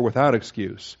 we were without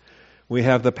excuse. We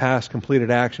have the past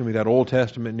completed action. We've got Old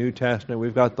Testament, New Testament.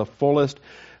 We've got the fullest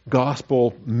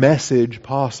gospel message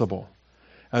possible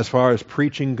as far as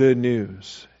preaching good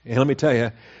news. And let me tell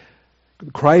you,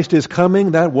 Christ is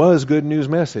coming, that was good news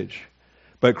message.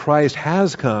 But Christ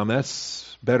has come, that's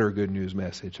better good news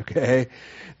message, okay?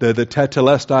 The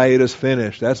tetelestai, it is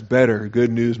finished. That's better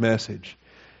good news message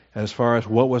as far as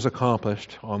what was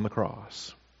accomplished on the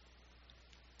cross.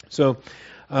 So,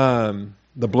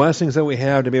 the blessings that we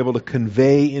have to be able to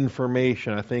convey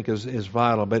information, I think, is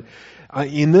vital. But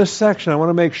in this section, I want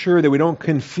to make sure that we don't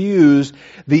confuse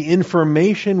the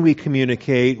information we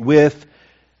communicate with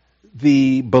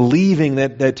the believing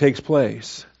that takes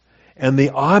place and the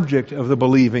object of the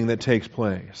believing that takes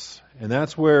place. And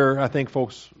that's where I think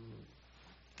folks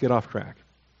get off track.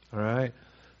 All right?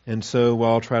 And so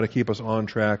I'll try to keep us on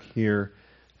track here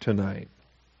tonight.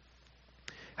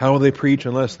 How will they preach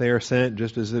unless they are sent?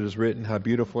 Just as it is written, how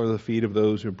beautiful are the feet of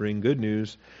those who bring good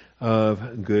news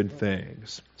of good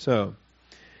things. So,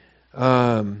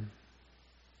 the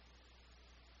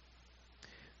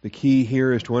key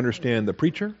here is to understand the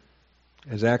preacher.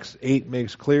 As Acts 8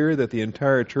 makes clear that the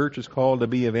entire church is called to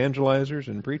be evangelizers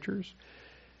and preachers.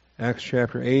 Acts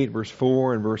chapter 8, verse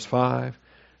 4 and verse 5.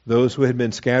 Those who had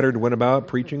been scattered went about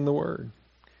preaching the word.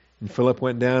 And Philip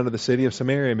went down to the city of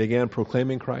Samaria and began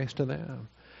proclaiming Christ to them.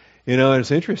 You know, and it's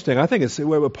interesting. I think it's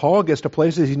where Paul gets to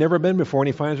places he's never been before and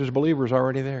he finds there's believers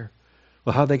already there.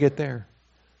 Well, how'd they get there?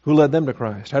 Who led them to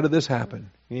Christ? How did this happen?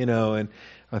 You know, and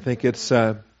I think it's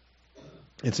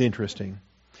interesting.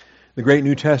 The great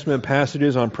New Testament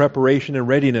passages on preparation and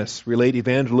readiness relate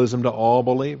evangelism to all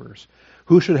believers.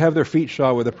 Who should have their feet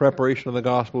shod with the preparation of the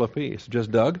gospel of peace?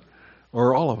 Just Doug?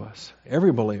 Or all of us?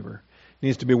 Every believer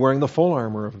needs to be wearing the full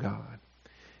armor of God.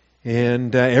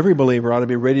 And every believer ought to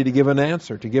be ready to give an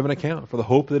answer, to give an account for the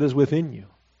hope that is within you.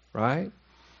 Right?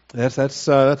 That's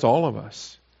all of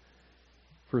us.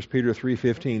 1 Peter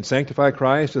 3:15. Sanctify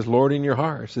Christ as Lord in your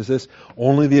hearts. Is this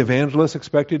only the evangelist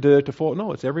expected to follow?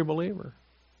 No, it's every believer.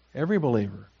 Every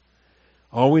believer.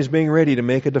 Always being ready to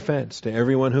make a defense to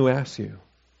everyone who asks you.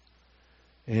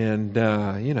 And,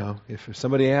 if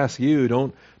somebody asks you,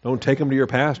 don't take them to your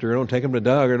pastor, or don't take them to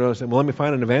Doug, or don't say, well, let me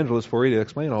find an evangelist for you to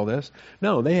explain all this.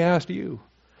 No, they asked you.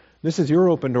 This is your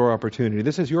open door opportunity.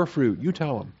 This is your fruit. You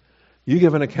tell them. You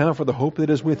give an account for the hope that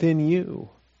is within you.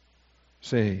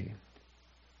 See.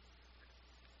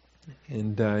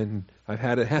 And I've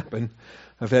had it happen.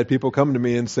 I've had people come to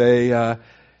me and say,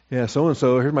 yeah,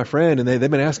 so-and-so, here's my friend, and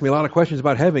they've been asking me a lot of questions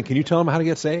about heaven. Can you tell them how to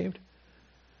get saved?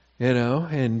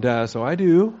 And so I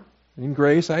do. In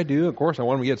grace, I do. Of course, I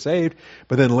want them to get saved.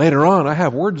 But then later on, I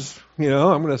have words, I'm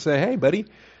going to say, hey, buddy,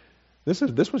 this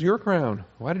was your crown.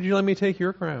 Why did you let me take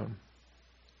your crown?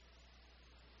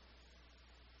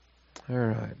 All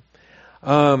right.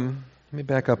 Let me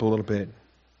back up a little bit.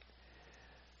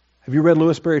 Have you read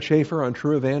Louis Berry Chafer on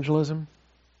True Evangelism?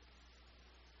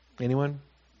 Anyone?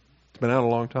 It's been out a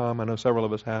long time. I know several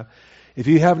of us have. If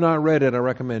you have not read it, I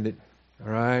recommend it.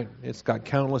 All right? It's got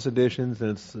countless editions,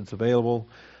 and it's available.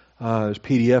 There's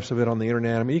PDFs of it on the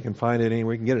internet. I mean, you can find it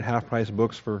anywhere. You can get it half-price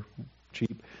books for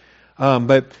cheap.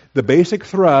 But the basic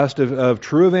thrust of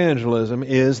true evangelism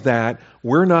is that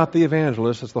we're not the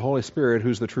evangelist. It's the Holy Spirit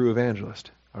who's the true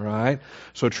evangelist. All right?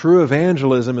 So true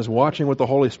evangelism is watching what the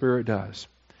Holy Spirit does.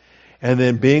 And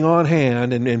then being on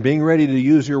hand and being ready to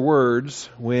use your words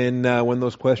when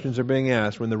those questions are being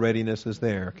asked, when the readiness is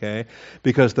there, okay?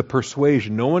 Because the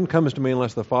persuasion, no one comes to me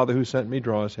unless the Father who sent me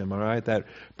draws him, all right? That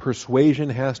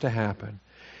persuasion has to happen.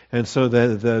 And so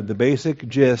the basic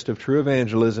gist of true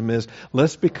evangelism is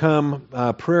let's become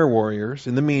prayer warriors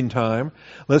in the meantime.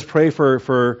 Let's pray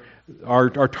for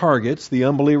our targets, the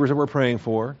unbelievers that we're praying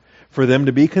for them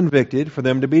to be convicted, for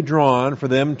them to be drawn, for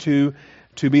them to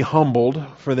be humbled,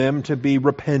 for them to be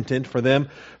repentant, for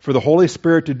the Holy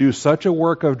Spirit to do such a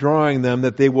work of drawing them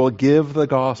that they will give the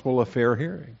gospel a fair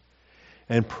hearing.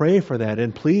 And pray for that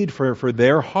and plead for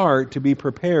their heart to be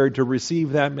prepared to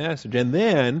receive that message. And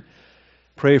then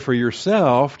pray for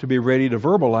yourself to be ready to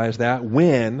verbalize that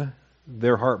when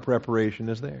their heart preparation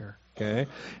is there. Okay?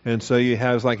 And so you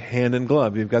have like hand in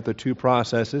glove. You've got the two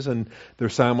processes and they're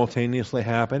simultaneously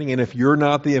happening. And if you're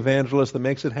not the evangelist that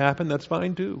makes it happen, that's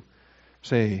fine too.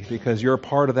 Say, because you're a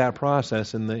part of that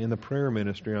process in the prayer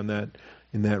ministry in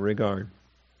that regard.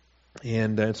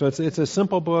 And so it's a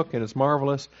simple book and it's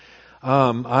marvelous.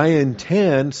 I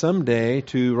intend someday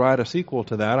to write a sequel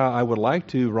to that. I would like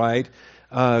to write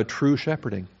True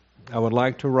Shepherding. I would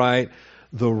like to write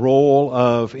the role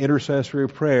of intercessory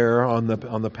prayer on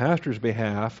the pastor's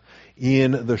behalf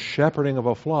in the shepherding of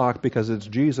a flock, because it's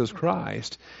Jesus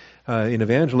Christ. In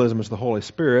evangelism, it's the Holy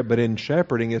Spirit, but in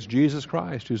shepherding, it's Jesus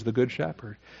Christ who's the good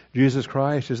shepherd. Jesus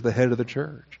Christ is the head of the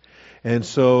church. And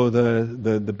so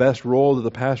the best role that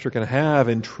the pastor can have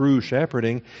in true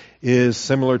shepherding is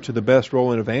similar to the best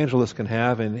role an evangelist can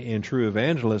have in true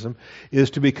evangelism, is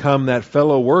to become that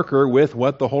fellow worker with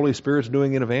what the Holy Spirit's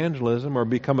doing in evangelism, or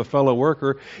become a fellow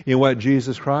worker in what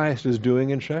Jesus Christ is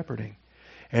doing in shepherding.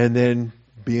 And then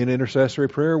be an intercessory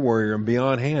prayer warrior and be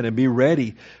on hand and be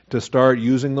ready to start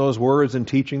using those words and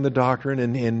teaching the doctrine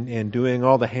and doing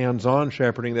all the hands-on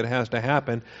shepherding that has to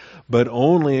happen, but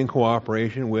only in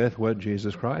cooperation with what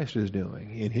Jesus Christ is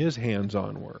doing in His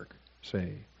hands-on work.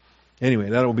 Say,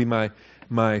 anyway, that will be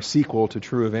my sequel to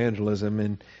True Evangelism,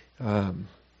 and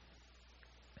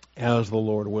as the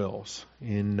Lord wills,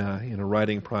 in a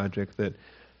writing project that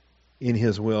in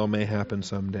His will may happen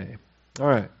someday. All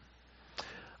right.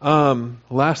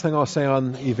 Last thing I'll say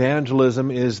on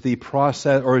evangelism is the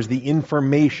process, or is the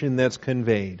information that's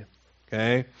conveyed.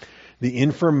 Okay? The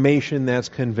information that's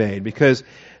conveyed. Because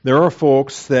there are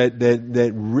folks that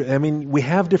we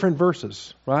have different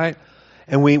verses, right?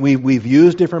 And we've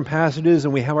used different passages,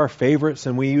 and we have our favorites,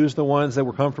 and we use the ones that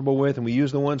we're comfortable with, and we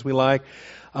use the ones we like.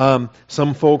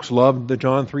 Some folks love the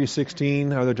John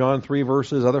 3:16 or the John 3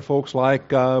 verses. Other folks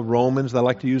like Romans. They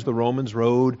like to use the Romans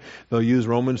road. They'll use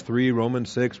Romans 3, Romans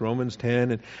 6, Romans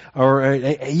 10, or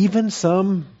even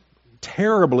some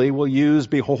terribly will use,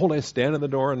 "Behold, I stand at the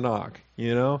door and knock."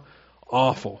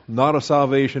 Awful. Not a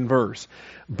salvation verse.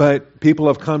 But people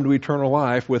have come to eternal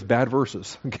life with bad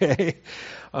verses. Okay,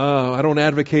 I don't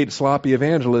advocate sloppy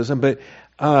evangelism, but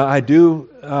I do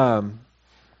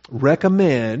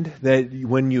recommend that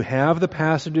when you have the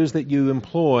passages that you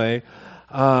employ,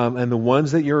 and the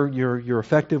ones that you're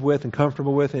effective with and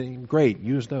comfortable with, and great,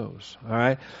 use those. All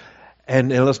right, and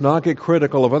let's not get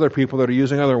critical of other people that are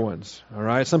using other ones. All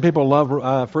right, some people love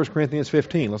 1 Corinthians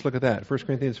 15. Let's look at that. 1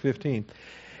 Corinthians 15.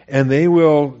 And they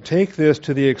will take this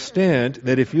to the extent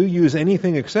that if you use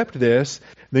anything except this,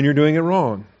 then you're doing it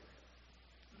wrong.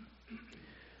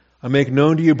 I make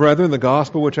known to you, brethren, the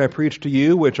gospel which I preached to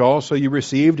you, which also you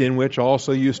received, in which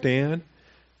also you stand.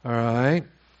 All right.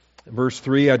 Verse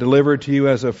 3, I delivered to you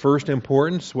as of first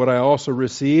importance what I also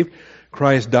received.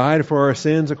 Christ died for our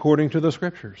sins according to the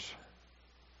Scriptures.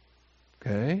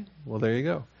 Okay. Well, there you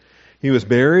go. He was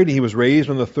buried. He was raised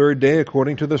on the third day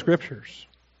according to the Scriptures.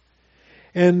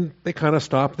 And they kind of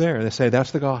stop there. They say,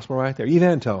 that's the gospel right there.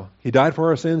 Evantel. He died for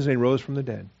our sins and He rose from the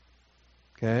dead.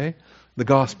 Okay? The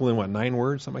gospel in what, 9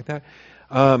 words, something like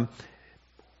that?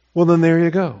 Well, then there you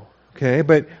go. Okay?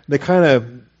 But they kind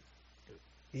of,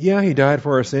 yeah, he died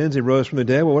for our sins, he rose from the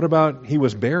dead. Well, what about he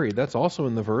was buried? That's also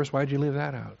in the verse. Why'd you leave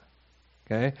that out?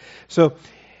 Okay? So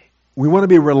we want to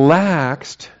be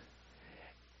relaxed,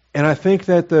 and I think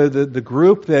that the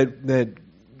group that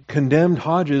condemned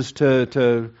Hodges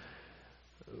to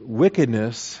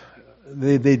wickedness,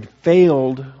 they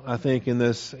failed, I think, in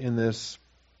this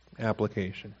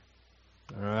application.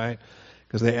 All right?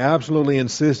 Because they absolutely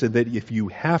insisted that if you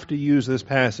have to use this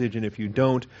passage, and if you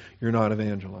don't, you're not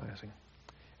evangelizing.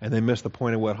 And they missed the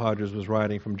point of what Hodges was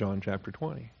writing from John chapter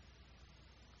 20.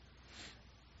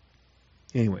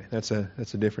 Anyway, that's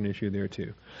a different issue there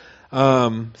too.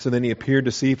 So then he appeared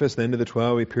to Cephas, then to the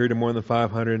 12. He appeared to more than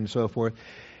 500, and so forth.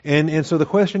 And so the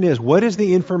question is, what is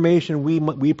the information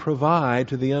we provide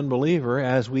to the unbeliever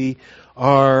as we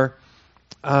are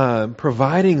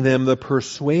providing them the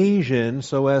persuasion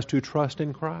so as to trust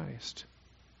in Christ?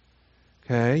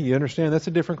 Okay, you understand? That's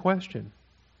a different question.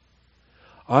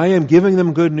 I am giving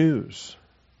them good news.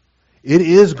 It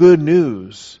is good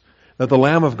news that the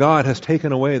Lamb of God has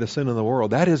taken away the sin of the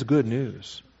world. That is good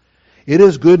news. It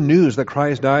is good news that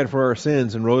Christ died for our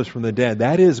sins and rose from the dead.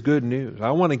 That is good news.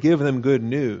 I want to give them good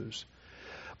news.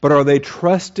 But are they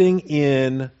trusting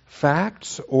in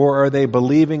facts, or are they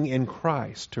believing in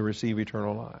Christ to receive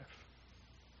eternal life?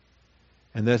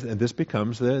 And this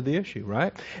becomes the issue,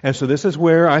 right? And so this is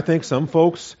where I think some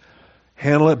folks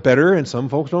handle it better and some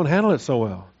folks don't handle it so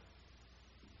well.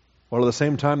 While at the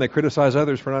same time they criticize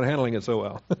others for not handling it so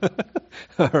well.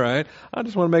 All right? I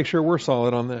just want to make sure we're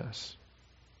solid on this.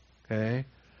 Okay?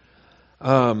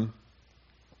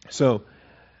 So,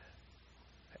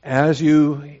 as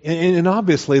you, and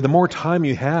obviously the more time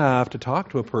you have to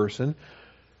talk to a person,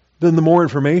 then the more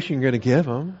information you're going to give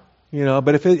them. You know,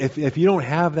 but if you don't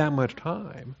have that much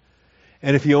time,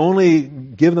 and if you only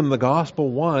give them the gospel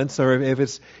once, or if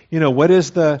it's, you know,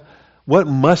 what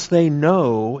must they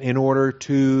know in order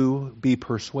to be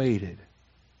persuaded?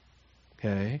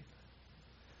 Okay?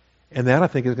 And that, I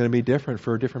think, is going to be different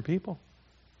for different people.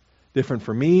 Different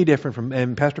for me, different from,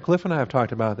 and Pastor Cliff and I have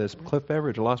talked about this, Cliff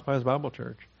Beveridge, Lost Pies Bible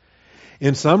Church.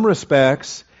 In some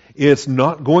respects, it's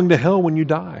not going to hell when you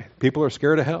die. People are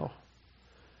scared of hell.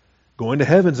 Going to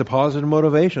heaven's a positive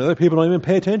motivation. Other people don't even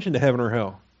pay attention to heaven or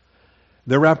hell.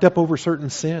 They're wrapped up over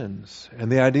certain sins,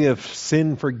 and the idea of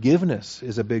sin forgiveness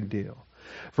is a big deal.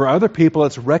 For other people,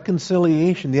 it's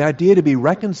reconciliation. The idea to be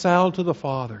reconciled to the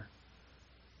Father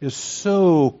is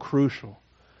so crucial.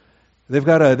 They've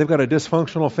got a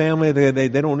dysfunctional family. They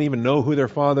don't even know who their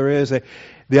father is.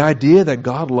 The idea that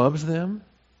God loves them,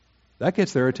 that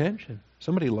gets their attention.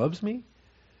 Somebody loves me?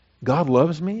 God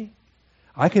loves me?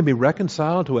 I can be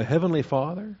reconciled to a heavenly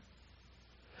Father?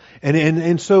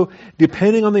 And so,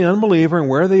 depending on the unbeliever and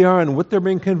where they are and what they're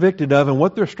being convicted of and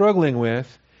what they're struggling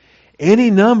with, any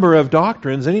number of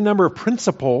doctrines, any number of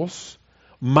principles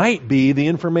might be the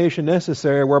information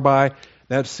necessary whereby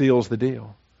that seals the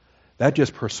deal. That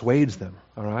just persuades them.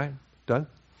 All right? Done?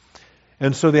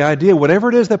 And so the idea, whatever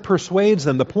it is that persuades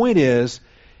them, the point is,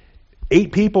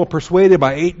 8 people persuaded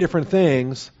by 8 different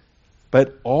things,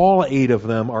 but all 8 of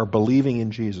them are believing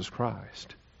in Jesus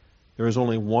Christ. There is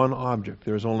only one object.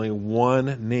 There is only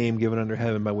one name given under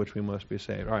heaven by which we must be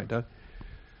saved. All right, Doug?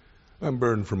 I'm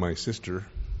burdened for my sister.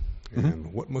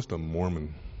 And what must a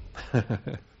Mormon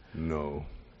know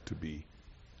to be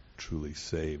truly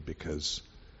saved? Because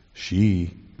she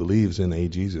believes in a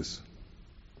Jesus.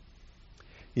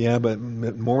 Yeah, but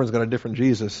Mormon's got a different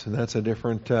Jesus, and that's a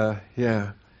different,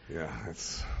 Yeah,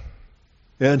 it's...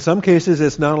 Yeah, in some cases,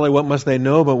 it's not only what must they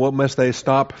know, but what must they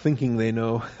stop thinking they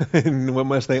know, and what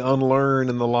must they unlearn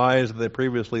in the lies that they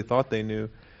previously thought they knew.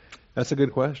 That's a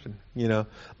good question, you know.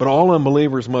 But all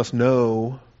unbelievers must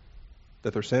know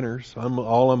that they're sinners.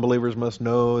 All unbelievers must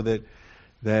know that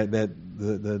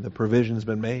the provision's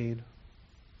been made,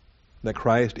 that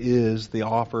Christ is the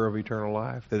offer of eternal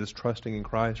life, that it's trusting in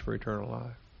Christ for eternal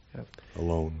life. Yeah.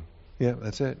 Alone. Yeah,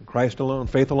 that's it. Christ alone,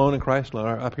 faith alone, and Christ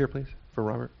alone. Up here, please, for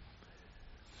Robert.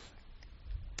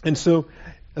 And so,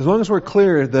 as long as we're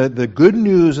clear, the good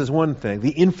news is one thing. The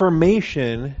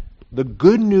information, the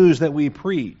good news that we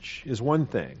preach is one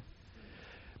thing.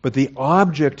 But the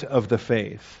object of the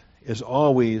faith is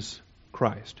always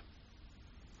Christ.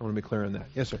 I want to be clear on that.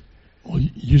 Yes, sir. Well,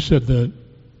 you said that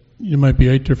there might be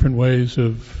 8 different ways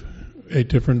of 8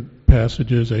 different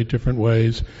passages, 8 different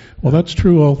ways. Well, that's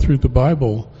true all through the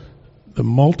Bible. The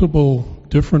multiple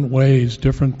different ways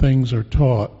different things are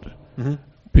taught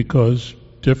because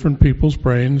different people's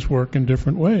brains work in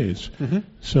different ways.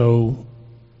 So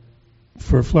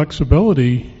for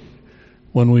flexibility,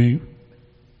 when we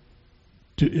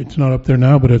it's not up there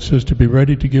now, but it says to be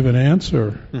ready to give an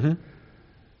answer. Mm-hmm.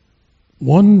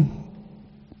 One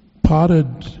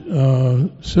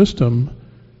potted system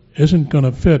isn't going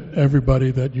to fit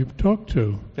everybody that you've talked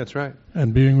to. That's right.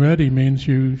 And being ready means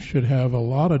you should have a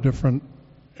lot of different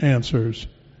answers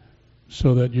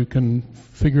so that you can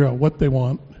figure out what they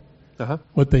want,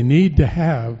 what they need to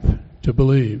have to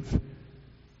believe.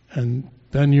 And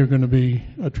then you're going to be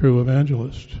a true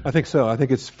evangelist. I think so. I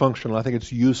think it's functional. I think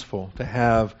it's useful to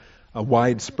have a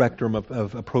wide spectrum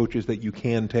of approaches that you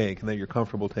can take and that you're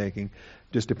comfortable taking,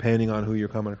 just depending on who you're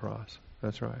coming across.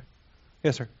 That's right.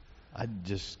 Yes, sir. I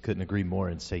just couldn't agree more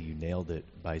and say you nailed it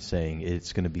by saying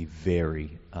it's going to be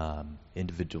very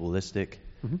individualistic.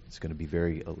 Mm-hmm. It's going to be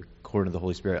very according to the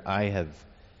Holy Spirit. I have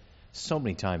so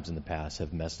many times in the past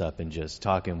have messed up in just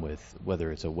talking with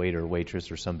whether it's a waiter or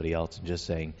waitress or somebody else and just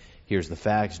saying, here's the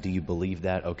facts. Do you believe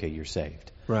that? Okay, you're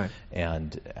saved. Right.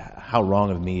 And how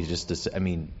wrong of me just to say, I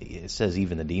mean, it says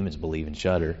even the demons believe and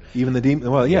shudder. Even the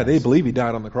demon. Well, yeah, Yes. they believe he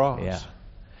died on the cross. Yeah.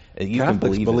 You can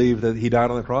Catholics believe believe that he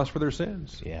died on the cross for their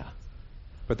sins, Yeah.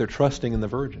 but they're trusting in the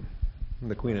Virgin,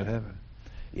 the Queen of Heaven.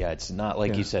 Yeah, it's not,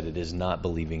 like Yeah. you said, it is not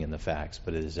believing in the facts,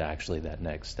 but it is actually that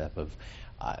next step of,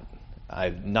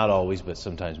 I've not always, but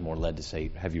sometimes more led to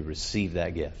say, have you received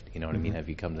that gift? You know what I mean? Have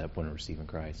you come to that point of receiving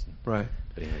Christ? Right.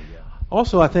 But anyway, yeah.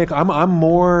 Also, I think I'm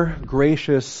more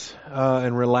gracious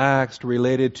and relaxed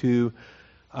related to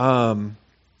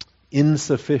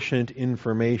insufficient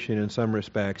information in some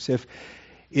respects.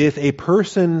 If a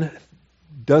person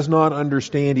does not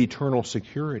understand eternal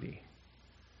security,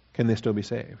 can they still be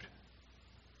saved?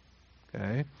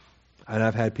 Okay? And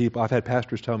I've had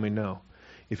pastors tell me no.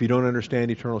 If you don't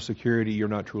understand eternal security, you're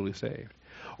not truly saved.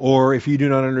 Or if you do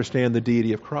not understand the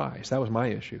deity of Christ. That was my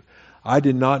issue. I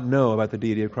did not know about the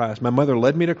deity of Christ. My mother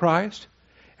led me to Christ,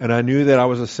 and I knew that I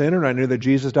was a sinner, and I knew that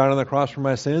Jesus died on the cross for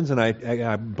my sins, and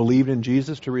I believed in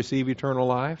Jesus to receive eternal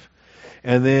life.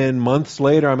 And then months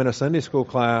later, I'm in a Sunday school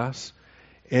class,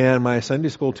 and my Sunday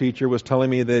school teacher was telling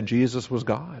me that Jesus was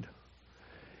God,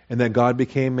 and that God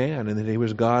became man, and that he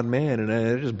was God-man, and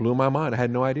it just blew my mind. I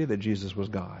had no idea that Jesus was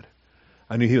God.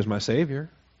 I knew he was my Savior.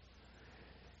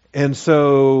 And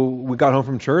so we got home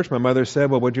from church. My mother said,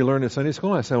 well, what did you learn at Sunday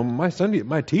school? I said, well,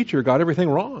 my teacher got everything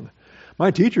wrong.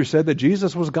 My teacher said that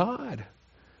Jesus was God.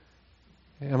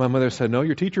 And my mother said, no,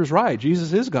 your teacher's right.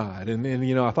 Jesus is God. And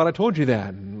I thought I told you that.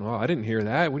 And, well, I didn't hear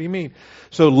that. What do you mean?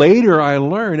 So later I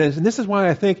learned, and this is why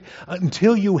I think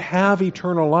until you have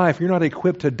eternal life, you're not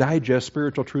equipped to digest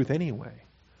spiritual truth anyway.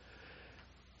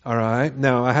 All right?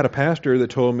 Now, I had a pastor that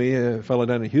told me, a fellow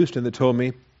down in Houston, that told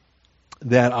me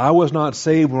that I was not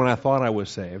saved when I thought I was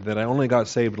saved, that I only got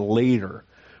saved later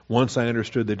once I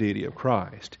understood the deity of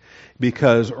Christ.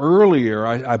 Because earlier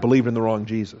I believed in the wrong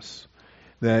Jesus.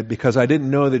 That because I didn't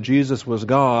know that Jesus was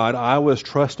God, I was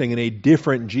trusting in a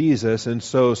different Jesus, and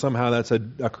so somehow that's a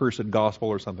cursed gospel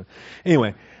or something.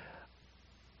 Anyway,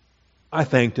 I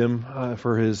thanked him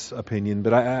for his opinion,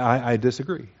 but I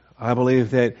disagree. I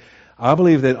believe that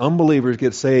unbelievers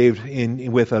get saved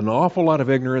with an awful lot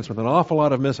of ignorance, with an awful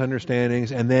lot of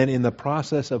misunderstandings, and then in the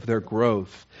process of their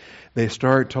growth, they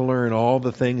start to learn all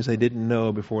the things they didn't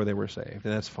know before they were saved,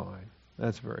 and that's fine.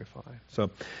 That's very fine.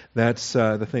 So that's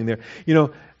the thing there.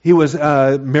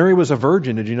 Mary was a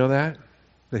virgin. Did you know that?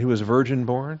 That he was virgin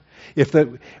born?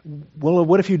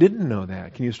 What if you didn't know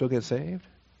that? Can you still get saved?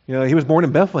 He was born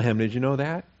in Bethlehem. Did you know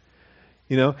that?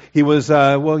 He was,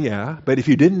 but if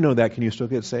you didn't know that, can you still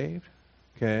get saved?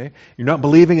 Okay? You're not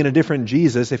believing in a different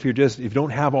Jesus if you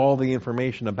don't have all the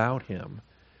information about him.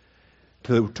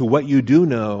 To what you do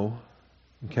know,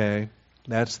 okay,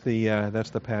 that's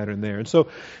the pattern there. And so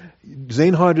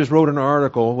Zane Hodges wrote an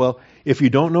article, well, if you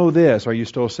don't know this, are you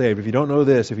still saved? If you don't know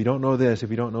this, if you don't know this, if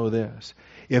you don't know this.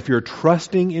 If you're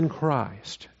trusting in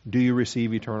Christ, do you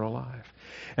receive eternal life?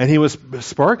 And he was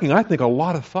sparking, I think, a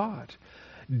lot of thought.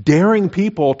 Daring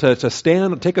people to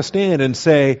take a stand and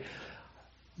say,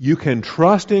 you can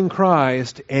trust in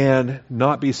Christ and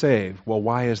not be saved. Well,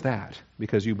 why is that?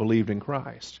 Because you believed in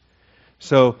Christ.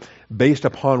 So, based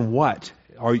upon what?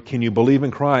 Can you believe in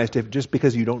Christ just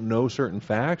because you don't know certain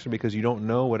facts or because you don't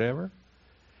know whatever?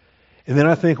 And then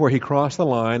I think where he crossed the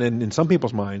line, and in some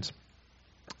people's minds,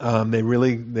 they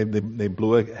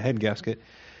blew a head gasket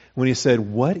when he said,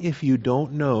 what if you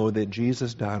don't know that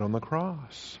Jesus died on the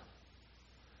cross?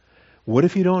 What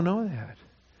if you don't know that?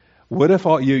 What if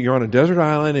you're on a desert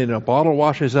island and a bottle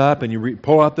washes up and you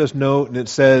pull out this note and it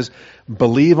says,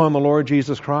 believe on the Lord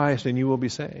Jesus Christ and you will be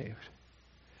saved?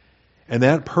 And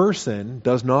that person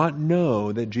does not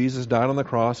know that Jesus died on the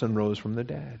cross and rose from the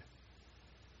dead.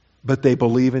 But they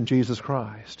believe in Jesus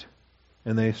Christ.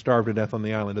 and they starved to death on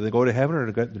the island. Do they go to heaven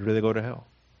or do they go to hell?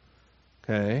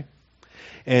 Okay.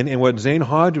 And what Zane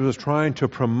Hodges was trying to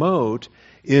promote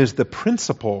is the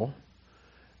principle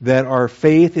that our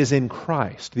faith is in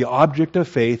Christ. The object of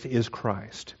faith is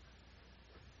Christ.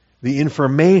 The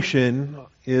information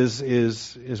is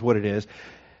what it is,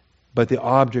 but the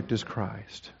object is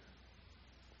Christ.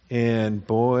 And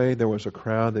boy, there was a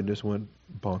crowd that just went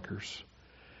bonkers.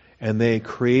 And they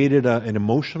created an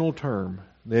emotional term.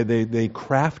 They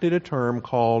crafted a term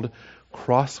called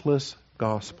crossless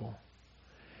gospel.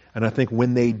 And I think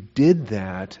when they did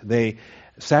that,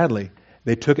 sadly,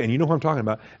 they took, and you know what I'm talking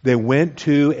about, they went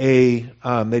to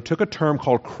they took a term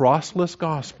called crossless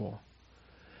gospel,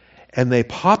 and they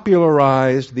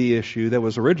popularized the issue that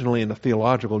was originally in the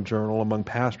theological journal among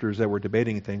pastors that were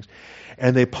debating things,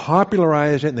 and they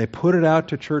popularized it, and they put it out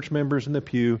to church members in the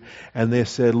pew, and they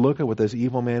said, look at what this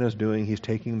evil man is doing, he's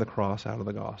taking the cross out of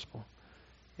the gospel.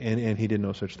 And he did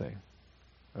no such thing.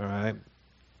 All right?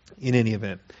 In any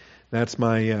event, that's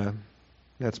my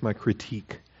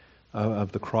critique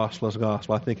of the crossless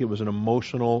gospel. I think it was an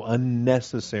emotional,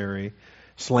 unnecessary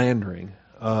slandering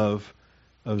of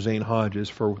Zane Hodges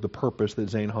for the purpose that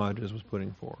Zane Hodges was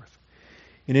putting forth.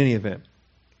 In any event,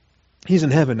 he's in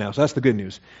heaven now, so that's the good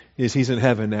news, is he's in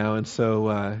heaven now, and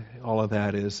so all of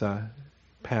that is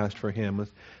past for him.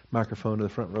 With microphone to the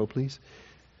front row, please.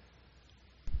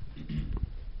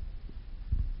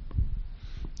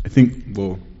 I think,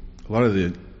 a lot of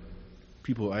the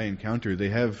people I encounter, they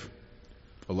have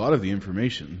a lot of the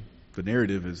information. The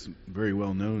narrative is very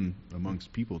well known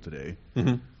amongst people today.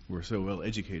 Mm-hmm. We're so well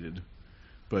educated,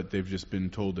 but they've just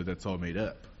been told that that's all made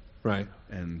up. Right.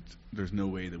 And there's no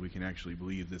way that we can actually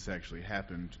believe this actually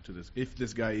happened to this, if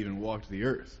this guy even walked the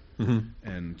earth. Mm-hmm.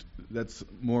 And that's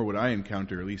more what I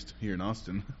encounter, at least here in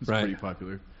Austin. It's right. Pretty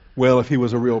popular. Well, if he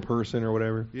was a real person or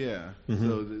whatever. Yeah. Mm-hmm.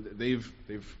 So they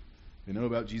know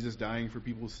about Jesus dying for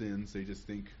people's sins. They just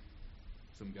think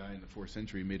some guy in the 4th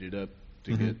century made it up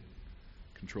to mm-hmm. get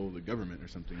control of the government or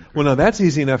something. Well, no, that's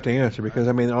easy enough to answer because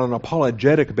I mean, on an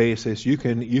apologetic basis, you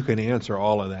can answer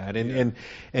all of that,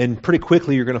 and pretty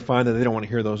quickly you're going to find that they don't want to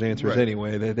hear those answers right.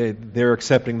 anyway. They're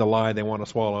accepting the lie they want to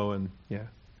swallow, and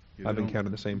I've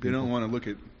encountered the same people. They don't want to look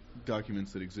at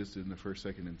documents that existed in the 1st,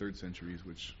 2nd, and 3rd centuries,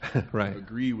 which right.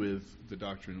 agree with the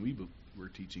doctrine we're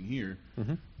teaching here.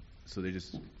 Mm-hmm. So it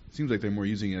seems like they're more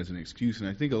using it as an excuse, and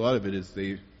I think a lot of it is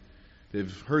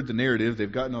they've heard the narrative,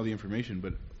 they've gotten all the information,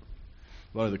 but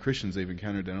a lot of the Christians they've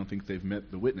encountered, I don't think they've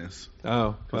met the witness.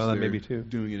 Oh, well, that may be too.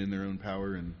 Doing it in their own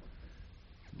power, and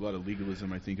a lot of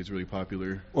legalism, I think, is really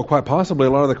popular. Well, quite possibly, a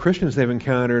lot of the Christians they've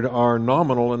encountered are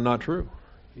nominal and not true.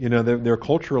 You know, they're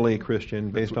culturally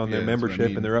Christian based on their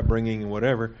membership and their upbringing and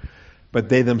whatever, but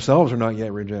they themselves are not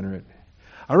yet regenerate.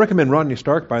 I recommend Rodney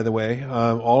Stark, by the way.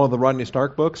 All of the Rodney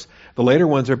Stark books, the later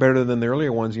ones are better than the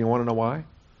earlier ones. You want to know why?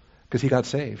 Because he got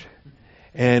saved.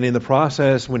 And in the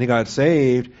process, when he got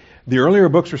saved, the earlier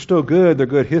books are still good. They're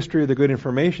good history, they're good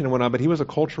information and whatnot, but he was a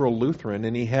cultural Lutheran,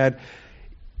 and he had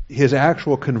his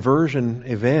actual conversion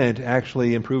event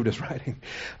actually improved his writing,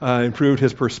 improved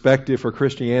his perspective for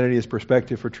Christianity, his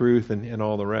perspective for truth, and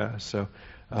all the rest. So,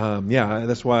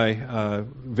 that's why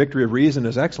Victory of Reason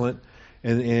is excellent,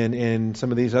 and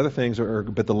some of these other things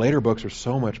but the later books are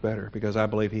so much better because I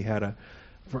believe he had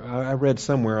I read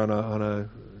somewhere on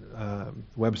a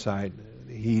website,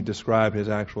 he described his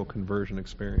actual conversion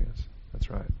experience. That's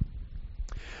right.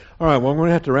 All right, well, we're going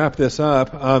to have to wrap this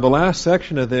up. The last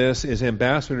section of this is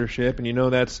ambassadorship, and you know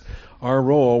that's our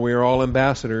role. We are all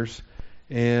ambassadors,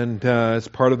 and it's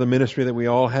part of the ministry that we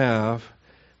all have.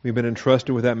 We've been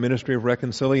entrusted with that ministry of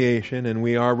reconciliation, and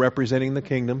we are representing the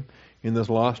kingdom in this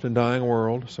lost and dying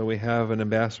world, so we have an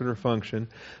ambassador function.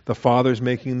 The Father's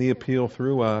making the appeal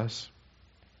through us,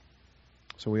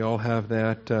 so we all have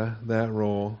that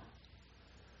role.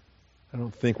 I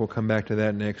don't think we'll come back to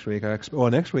that next week.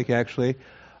 Next week, actually,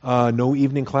 no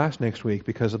evening class next week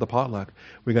because of the potluck.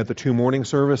 We got the 2 morning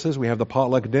services, we have the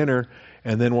potluck dinner,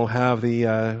 and then we'll have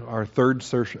our third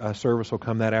service will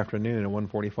come that afternoon at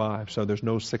 1:45. So there's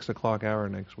no 6 o'clock hour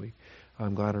next week.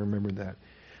 I'm glad I remembered that.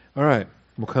 All right,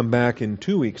 we'll come back in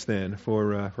 2 weeks then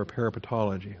for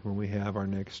parapetology when we have our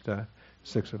next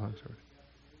 6 o'clock service.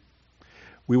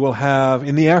 We will have,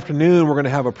 in the afternoon, we're going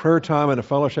to have a prayer time and a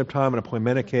fellowship time and a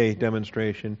Poimenike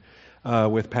demonstration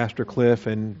with Pastor Cliff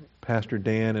and Pastor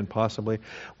Dan and possibly.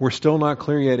 We're still not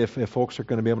clear yet if folks are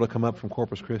going to be able to come up from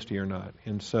Corpus Christi or not.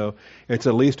 And so it's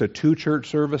at least a 2-church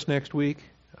service next week.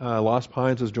 Lost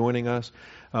Pines is joining us.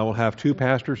 We'll have 2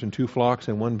 pastors and 2 flocks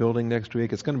in one building next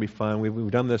week. It's going to be fun.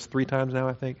 We've done this 3 times now,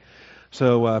 I think.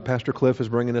 So Pastor Cliff is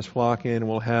bringing this flock in.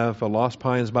 We'll have Lost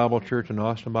Pines Bible Church and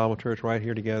Austin Bible Church right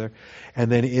here together. And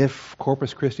then if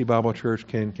Corpus Christi Bible Church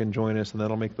can join us, and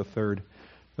that'll make the third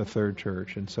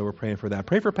church. And so we're praying for that.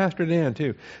 Pray for Pastor Dan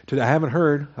too. I haven't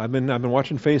heard. I've been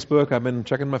watching Facebook. I've been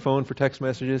checking my phone for text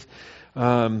messages.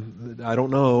 I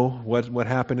don't know what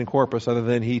happened in Corpus other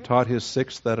than he taught his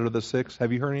 6th out of the 6.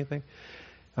 Have you heard anything?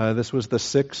 This was the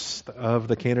 6th of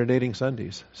the candidating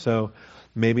Sundays. So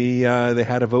maybe they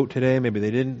had a vote today. Maybe they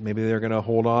didn't. Maybe they're going to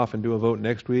hold off and do a vote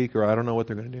next week, or I don't know what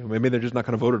they're going to do. Maybe they're just not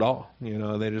going to vote at all.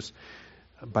 They just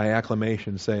by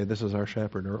acclamation say this is our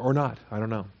shepherd, or not. I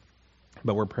don't know.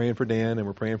 But we're praying for Dan, and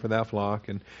we're praying for that flock,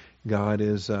 and God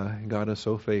is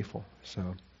so faithful.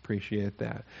 So appreciate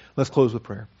that. Let's close with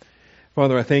prayer.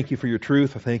 Father, I thank you for your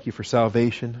truth. I thank you for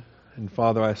salvation. And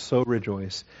Father, I so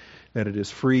rejoice that it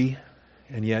is free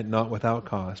and yet not without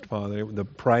cost. Father, the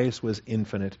price was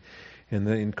infinite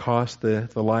and cost the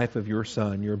life of your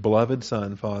Son, your beloved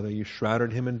Son, Father. You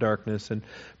shrouded him in darkness and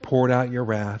poured out your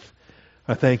wrath.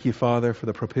 I thank you, Father, for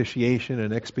the propitiation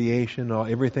and expiation,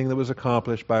 everything that was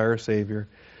accomplished by our Savior.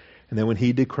 And then when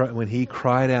he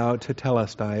cried out to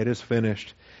Telestai, it is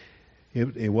finished,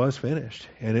 it was finished,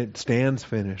 and it stands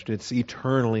finished. It's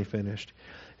eternally finished.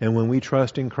 And when we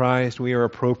trust in Christ, we are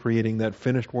appropriating that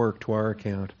finished work to our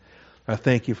account. I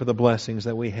thank you for the blessings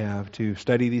that we have to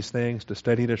study these things, to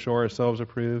study to show ourselves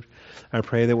approved. I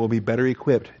pray that we'll be better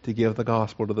equipped to give the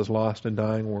gospel to this lost and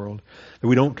dying world. That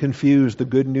we don't confuse the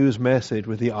good news message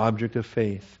with the object of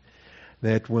faith.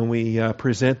 That when we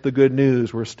present the good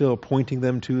news, we're still pointing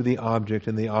them to the object,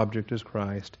 and the object is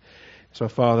Christ. So,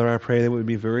 Father, I pray that we would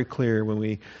be very clear when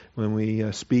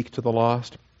we speak to the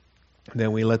lost,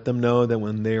 that we let them know that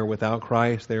when they are without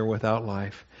Christ, they are without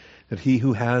life. That he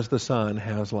who has the Son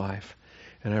has life.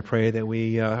 And I pray that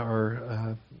we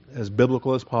are as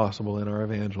biblical as possible in our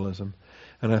evangelism.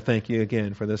 And I thank you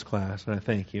again for this class, and I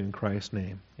thank you in Christ's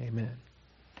name. Amen.